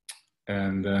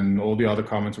then all the other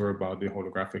comments were about the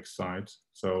holographic side.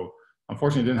 So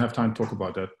unfortunately, I didn't have time to talk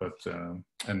about that, but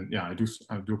and yeah, I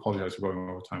do apologize for going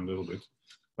over time a little bit,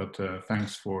 but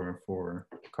thanks for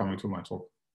coming to my talk.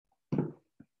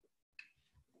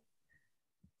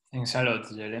 Thanks a lot,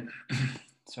 Jelle.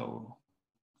 So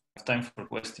we have time for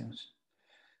questions,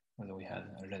 although we had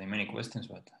already many questions,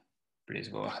 but please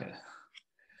go ahead.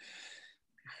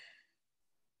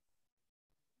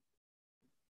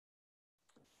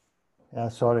 Yeah,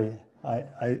 sorry,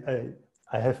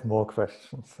 I have more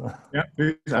questions. Yeah,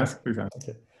 please ask, please ask.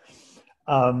 Okay.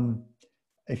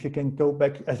 If you can go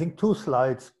back, I think 2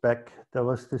 slides back, there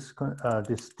was this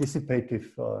this dissipative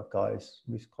guys,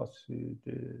 viscosity,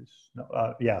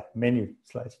 yeah, many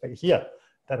slides back. Here,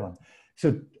 that one.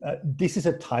 So this is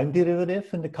a time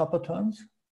derivative in the kappa terms?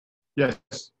 Yes,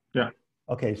 yeah.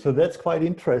 Okay, so that's quite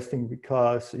interesting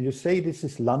because you say this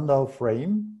is Landau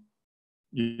frame.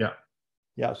 Yeah.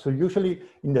 Yeah, so usually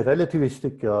in the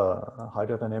relativistic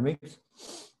hydrodynamics,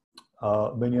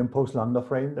 when you impose Landau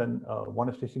frame, then one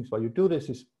of the things why you do this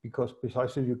is because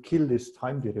precisely you kill these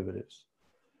time derivatives.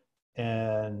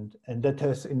 And that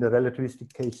has, in the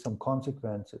relativistic case, some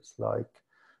consequences. Like,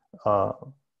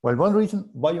 well, one reason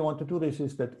why you want to do this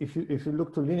is that if you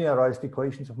look to linearized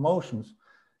equations of motions,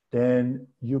 then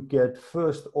you get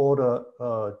first order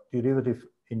derivative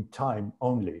in time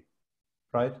only,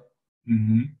 right?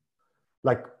 Mm-hmm.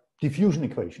 Like diffusion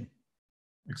equation.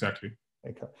 Exactly.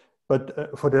 Okay.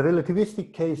 But for the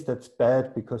relativistic case, that's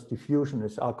bad because diffusion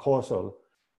is acausal.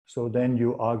 So then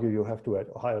you argue you have to add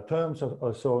higher terms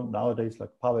or so. Nowadays, like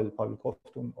Pavel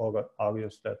Kovtun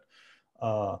argues that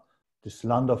this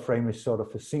Landau frame is sort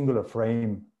of a singular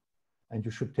frame, and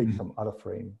you should take some other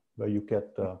frame where you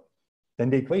get, then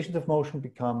the equations of motion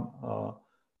become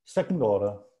second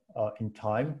order in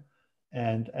time.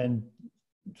 And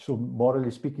so morally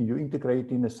speaking, you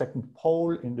integrate in a second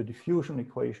pole in the diffusion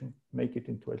equation, make it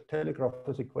into a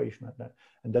telegrapher's equation,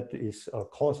 and that is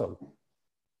causal.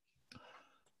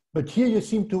 But here you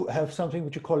seem to have something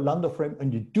which you call Landau frame,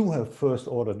 and you do have first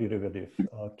order derivative.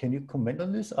 Can you comment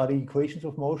on this? Are the equations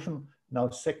of motion now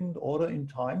second order in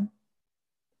time?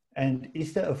 And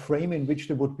is there a frame in which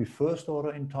they would be first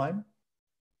order in time?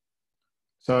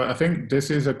 So I think this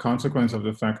is a consequence of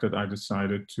the fact that I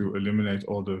decided to eliminate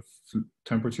all the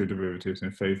temperature derivatives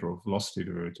in favor of velocity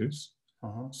derivatives.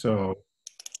 So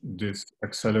this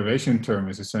acceleration term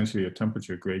is essentially a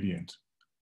temperature gradient.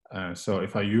 So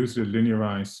if I use the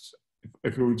linearized,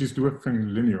 if we just do everything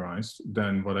linearized,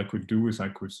 then what I could do is I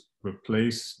could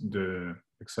replace the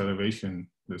acceleration,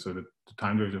 so the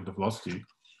time derivative of the velocity,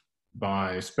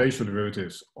 by spatial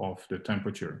derivatives of the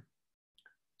temperature.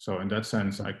 So in that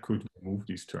sense, I could remove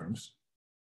these terms.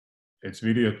 It's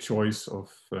really a choice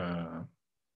of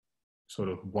sort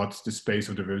of what's the space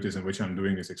of derivatives in which I'm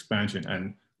doing this expansion.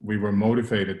 And we were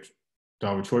motivated,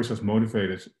 our choice was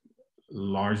motivated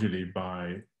largely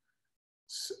by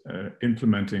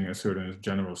implementing a certain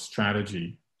general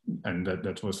strategy. And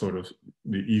that was sort of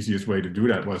the easiest way to do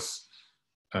that was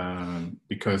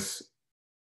because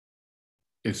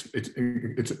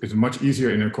it's much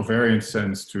easier in a covariant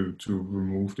sense to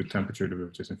remove the temperature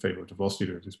derivatives in favor of the velocity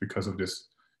derivatives because of this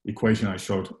equation I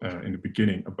showed in the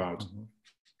beginning about,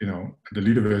 you know, the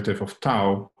Lie derivative of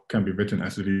tau can be written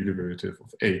as the Lie derivative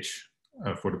of h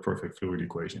for the perfect fluid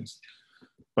equations.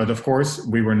 But of course,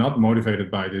 we were not motivated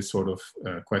by this sort of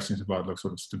questions about like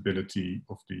sort of stability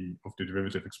of the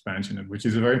derivative expansion, which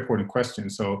is a very important question.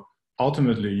 So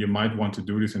ultimately, you might want to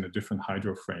do this in a different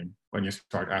hydro frame when you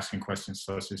start asking questions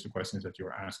such as the questions that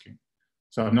you're asking.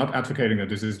 So I'm not advocating that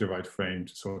this is the right frame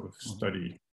to sort of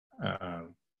study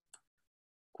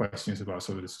questions about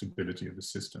sort of the stability of the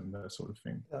system, that sort of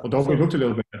thing. Although we looked a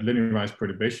little bit at linearized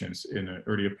perturbations in an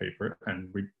earlier paper, and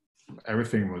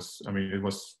everything was, I mean, it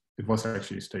was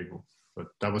actually stable, but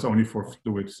that was only for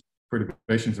fluids,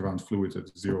 perturbations around fluids at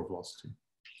 0 velocity.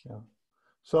 Yeah.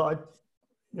 So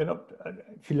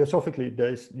philosophically,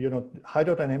 there's,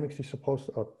 hydrodynamics is supposed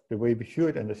to, or the way we view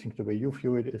it, and I think the way you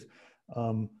view it is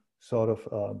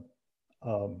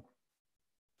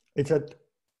it's at,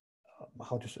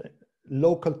 how to say,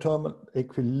 local thermal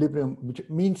equilibrium, which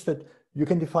means that you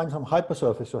can define some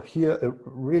hypersurface. So here,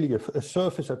 really a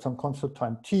surface at some constant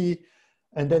time t,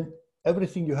 and then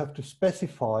everything you have to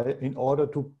specify in order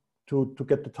to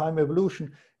get the time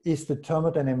evolution is the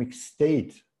thermodynamic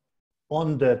state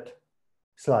on that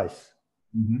slice.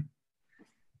 Mm-hmm.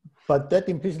 But that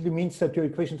implicitly means that your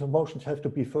equations of motions have to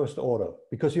be first order,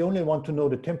 because you only want to know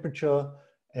the temperature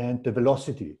and the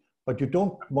velocity, but you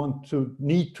don't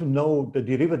need to know the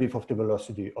derivative of the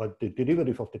velocity or the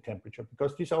derivative of the temperature,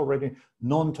 because these are already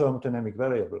non-thermodynamic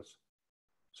variables.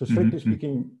 So strictly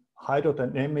speaking,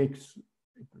 hydrodynamics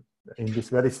in this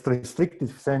very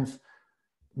restrictive sense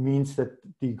means that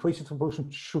the equations of motion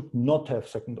should not have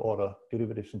second order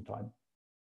derivatives in time.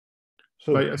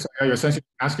 So you're essentially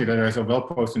asking that there is a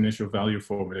well-posed initial value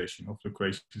formulation of the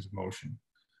equations of motion.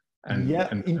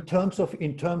 In terms of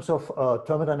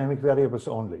thermodynamic variables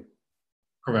only.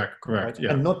 Correct. Right?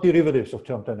 Yeah. And not derivatives of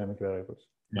thermodynamic variables.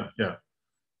 Yeah.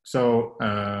 So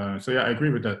yeah, I agree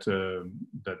with that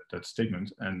that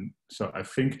statement. And so I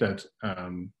think that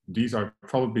these are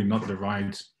probably not the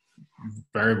right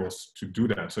variables to do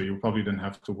that. So you probably then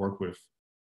have to work with,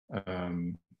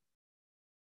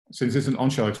 since it's an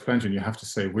on-shell expansion, you have to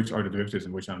say which are the derivatives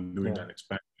in which I'm doing that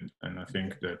expansion. And I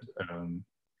think that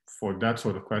for that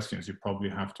sort of questions, you probably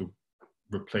have to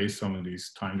replace some of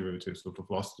these time derivatives of the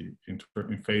velocity in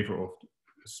favor of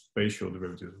spatial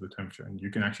derivatives of the temperature. And you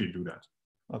can actually do that.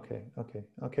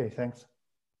 Okay, thanks.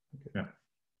 Okay. Yeah.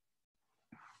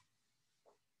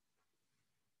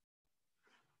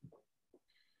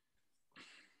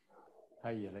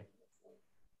 Hi, Jelle.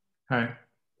 Hi.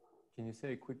 Can you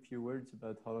say a quick few words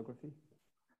about holography?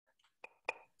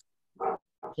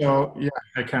 So yeah,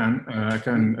 I can. I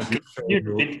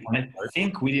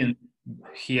think we didn't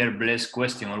hear Blair's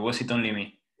question, or was it only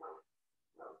me?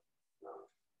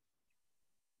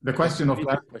 The question of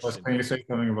that was, can you say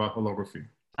something about holography?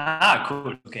 Ah,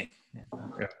 cool. Okay.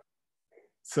 Yeah.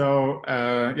 So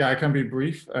yeah, I can be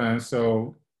brief.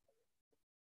 So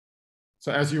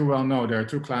as you well know, there are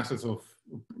two classes of,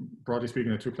 broadly speaking,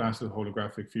 there are two classes of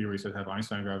holographic theories that have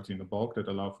Einstein gravity in the bulk that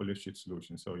allow for Lifshitz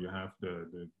solutions. So you have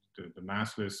the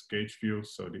massless gauge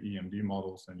fields, so the EMD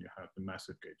models, and you have the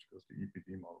massive gauge fields, the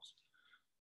EPD models.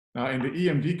 Now, in the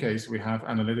EMD case, we have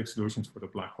analytic solutions for the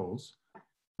black holes,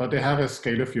 but they have a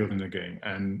scalar field in the game.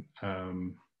 And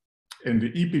in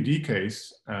the EPD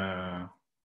case,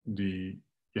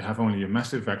 you have only a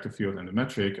massive vector field and a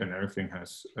metric, and everything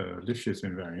has Lifshitz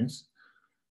invariance.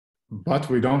 But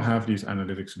we don't have these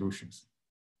analytic solutions.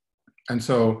 And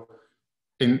so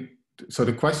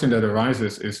the question that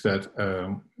arises is that,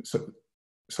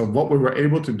 so what we were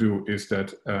able to do is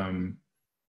that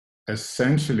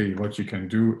essentially what you can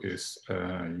do is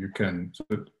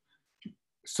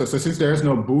so since there is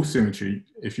no boost symmetry,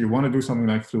 if you want to do something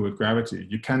like fluid gravity,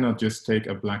 you cannot just take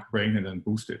a black brane and then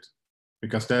boost it,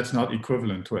 because that's not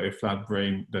equivalent to a flat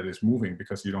brane that is moving,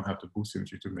 because you don't have the boost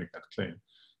symmetry to make that claim.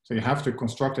 So you have to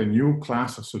construct a new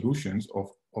class of solutions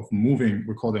of moving,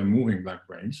 we call them moving black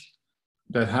branes,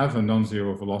 that have a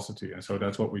non-zero velocity. And so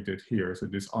that's what we did here. So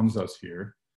this ansatz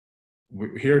here,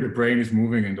 here the brane is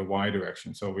moving in the y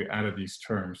direction. So we added these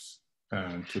terms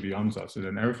to the ansatz. So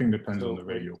then everything depends on the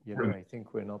radial. Yeah, I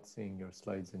think we're not seeing your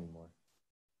slides anymore.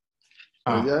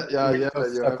 Yeah.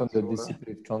 Stuck on the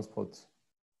dissipative transport.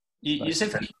 You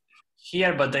said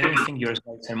here, but I don't think your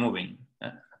slides are moving.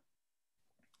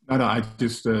 No, I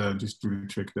just do the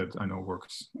trick that I know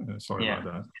works. Sorry about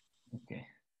that. Okay.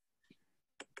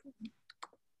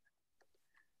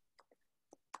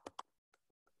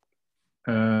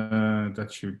 That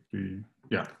should be,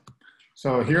 yeah.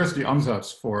 So here's the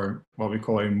ansatz for what we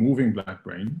call a moving black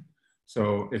brane.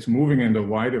 So it's moving in the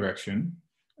y direction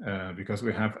because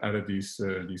we have added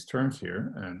these terms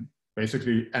here, and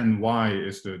basically ny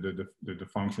is the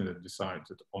function that decides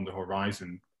that on the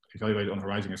horizon, evaluated on the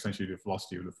horizon, essentially the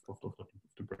velocity of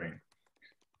the brane.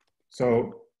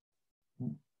 So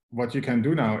what you can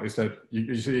do now is that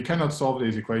you cannot solve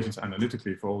these equations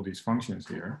analytically for all these functions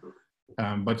here,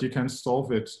 but you can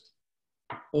solve it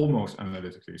almost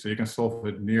analytically. So you can solve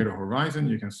it near the horizon,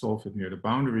 you can solve it near the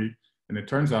boundary, and it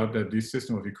turns out that this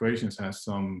system of equations has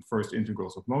some first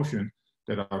integrals of motion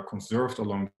that are conserved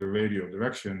along the radial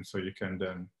direction. So you can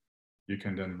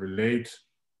then relate.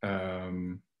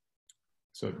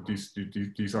 So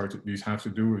these have to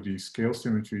do with these scale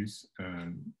symmetries.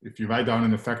 If you write down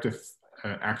an effective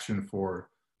action for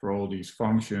all these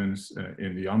functions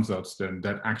in the ansatz, then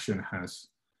that action has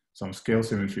some scale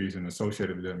symmetries, and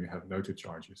associated with them you have noted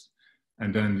charges.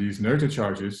 And then these noted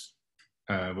charges,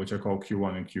 which are called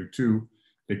Q1 and Q2,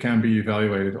 they can be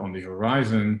evaluated on the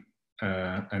horizon,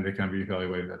 and they can be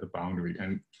evaluated at the boundary.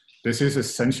 And this is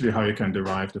essentially how you can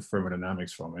derive the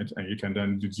thermodynamics from it. And you can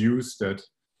then deduce that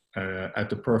at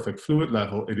the perfect fluid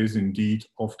level, it is indeed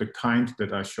of the kind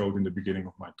that I showed in the beginning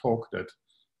of my talk, that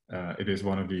it is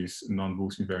one of these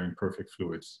non-Boost invariant perfect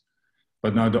fluids.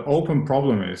 But now the open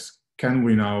problem is, can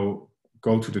we now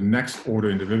go to the next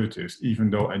order in derivatives, even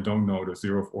though I don't know the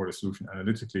zeroth order solution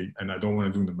analytically, and I don't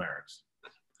want to do numerics?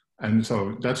 And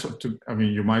so that's, I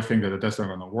mean, you might think that that's not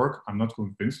going to work. I'm not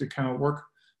convinced it cannot work,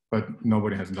 but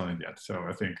nobody has done it yet. So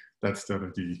I think that's sort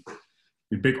of the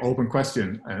big open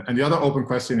question. And the other open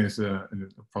question is,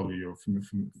 and probably you're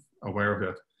aware of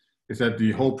that, is that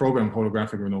the whole program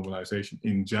holographic renormalization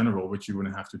in general, which you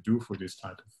wouldn't have to do for this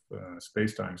type of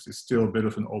space-times, is still a bit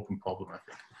of an open problem, I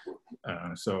think.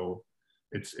 So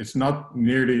it's not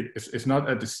nearly, it's not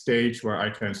at the stage where I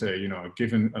can say, you know,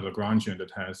 given a Lagrangian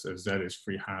that has a Z is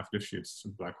 3/2 Lifshitz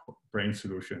black brane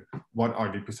solution, what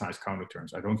are the precise counter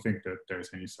terms? I don't think that there's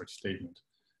any such statement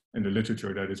in the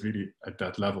literature that is really at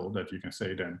that level that you can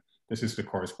say, then this is the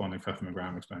corresponding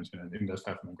Pfefferman-Graham expansion, and in that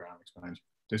Pfefferman-Graham expansion,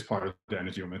 this part of the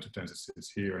energy momentum tensor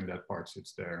sits here and that part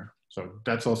sits there. So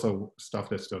that's also stuff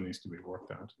that still needs to be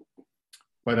worked out.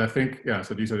 But I think, yeah,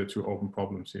 so these are the two open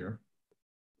problems here.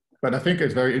 But I think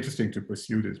it's very interesting to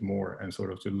pursue this more and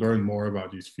sort of to learn more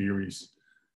about these theories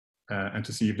and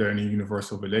to see if there are any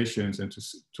universal relations, and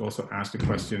to also ask the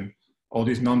question, all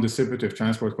these non-dissipative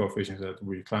transport coefficients that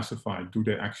we classify, do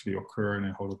they actually occur in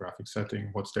a holographic setting?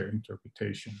 What's their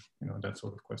interpretation? You know, that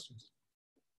sort of questions.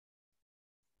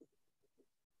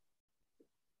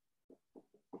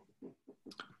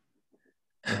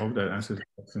 I hope that answers the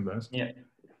question best. Yeah.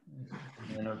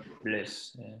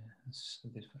 Bless. I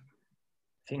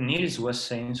think Niels was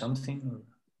saying something. Or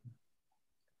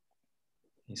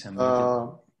he's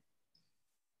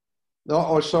no,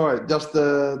 oh, sorry, just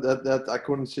that I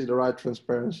couldn't see the right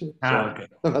transparency. Okay.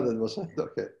 That was it.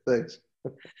 Okay, thanks.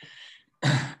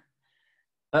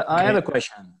 I have a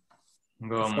question.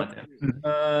 Go on, Matteo.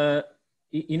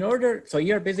 In order, so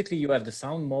here basically you have the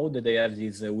sound mode that they have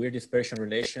these weird dispersion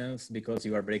relations because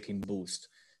you are breaking boost.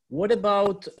 What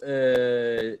about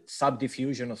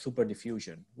subdiffusion or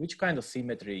superdiffusion? Which kind of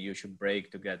symmetry you should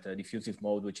break to get a diffusive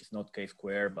mode which is not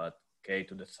k² but k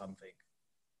to the something?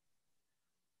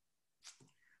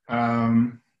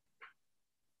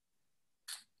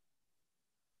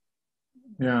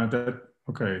 Yeah,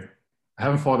 okay. I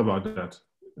haven't thought about that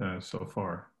so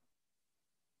far.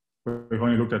 We've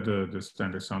only looked at the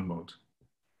standard sound mode.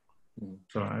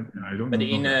 So I don't know. But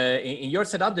in your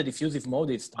setup, the diffusive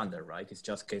mode is standard, right? It's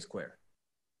just k².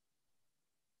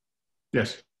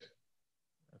 Yes.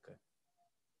 Okay.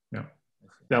 Yeah.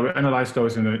 Yeah, we analyzed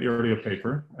those in an earlier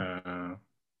paper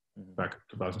back in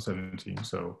 2017.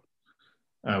 So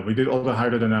we did all the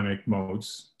hydrodynamic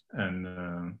modes, and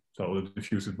so all the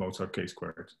diffusive modes are k².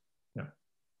 Yeah.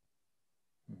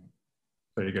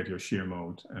 So you get your shear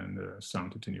mode and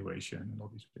sound attenuation and all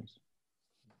these things.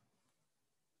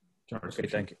 Okay,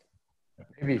 thank you. Yeah.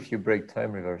 Maybe if you break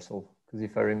time reversal, because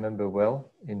if I remember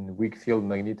well, in weak field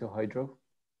magnetohydro,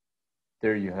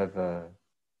 there you have a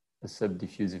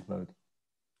subdiffusive mode.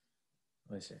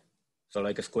 I see. So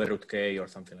like a square root k or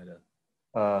something like that.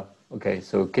 Okay,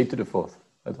 so k to the 4th.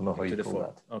 I don't know how you call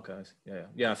that. Okay, I see.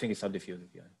 Yeah, I think it's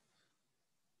subdiffusive. Yeah.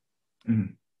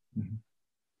 Mm-hmm. Mm-hmm.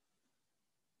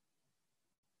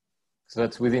 So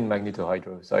that's within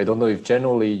magnetohydro. So I don't know if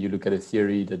generally you look at a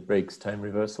theory that breaks time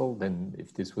reversal, then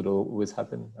if this would always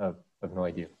happen, I have no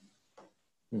idea.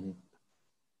 Mm-hmm.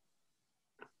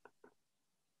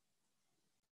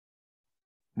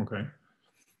 Okay.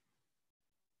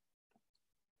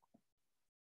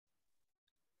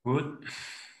 Good.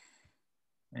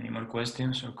 Any more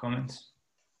questions or comments?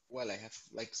 Well, I have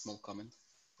like small comment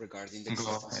regarding the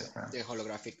existence, the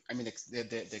holographic, I mean,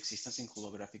 the existence in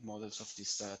holographic models of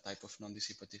this type of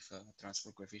non-dissipative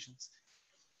transport coefficients.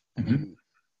 I mean,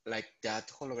 like that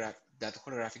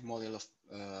holographic model of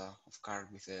Carr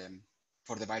with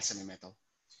for the balsamic metal.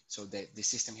 So the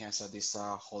system has this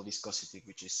whole viscosity,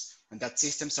 which is, and that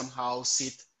system somehow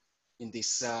sit in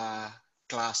this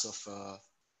class of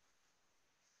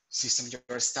system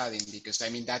you're studying, because I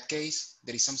mean, in that case,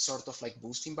 there is some sort of like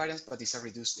boost invariance, but it's a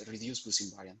reduced boost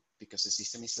invariant because the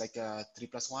system is like a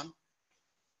 3+1,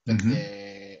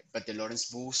 but the Lorentz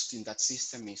boost in that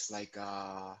system is like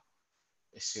a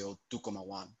SO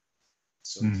 2,1.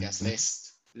 So it has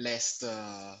less,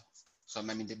 so I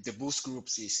mean, the boost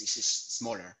groups is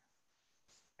smaller.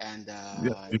 And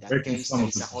in that case, there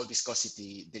is a whole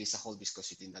viscosity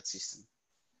in that system.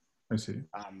 I see.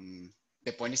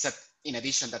 The point is that in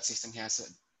addition, that system has,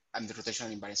 the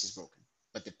rotational invariance is broken.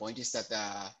 But the point is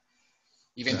that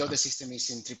even though the system is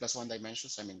in 3+1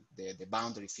 dimensions, I mean, the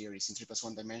boundary theory is in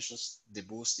 3+1 dimensions, the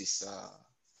boost is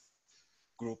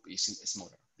group is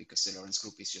smaller because the Lorentz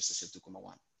group is just a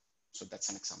 2,1. So that's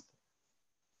an example.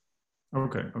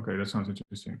 Okay, okay, that sounds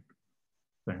interesting.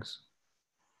 Thanks.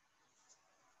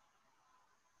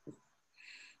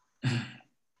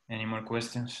 Any more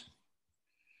questions?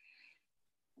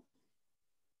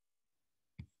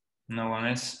 No one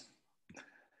else?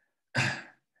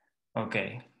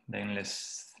 Okay, then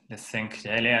let's thank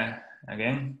Jelle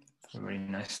again for a very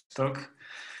nice talk.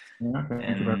 Yeah,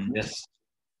 thank you very much. Just,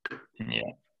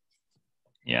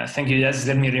 yeah, thank you. Just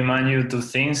let me remind you two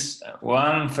things.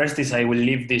 One, first is I will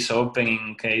leave this open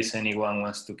in case anyone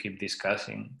wants to keep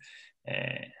discussing.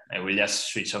 I will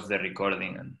just switch off the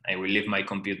recording and I will leave my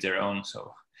computer on,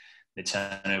 so the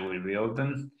channel will be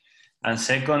open. And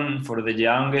second, for the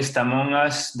youngest among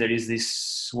us, there is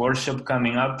this workshop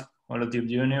coming up, Holotube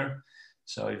Junior.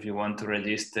 So if you want to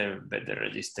register, better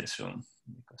register soon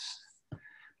because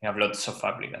we have lots of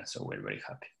applicants, so we're very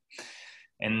happy.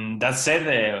 And that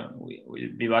said,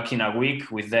 we'll be back in a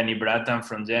week with Danny Bratton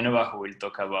from Geneva, who will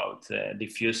talk about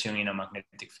diffusion in a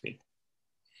magnetic field.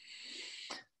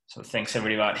 So thanks,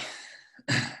 everybody.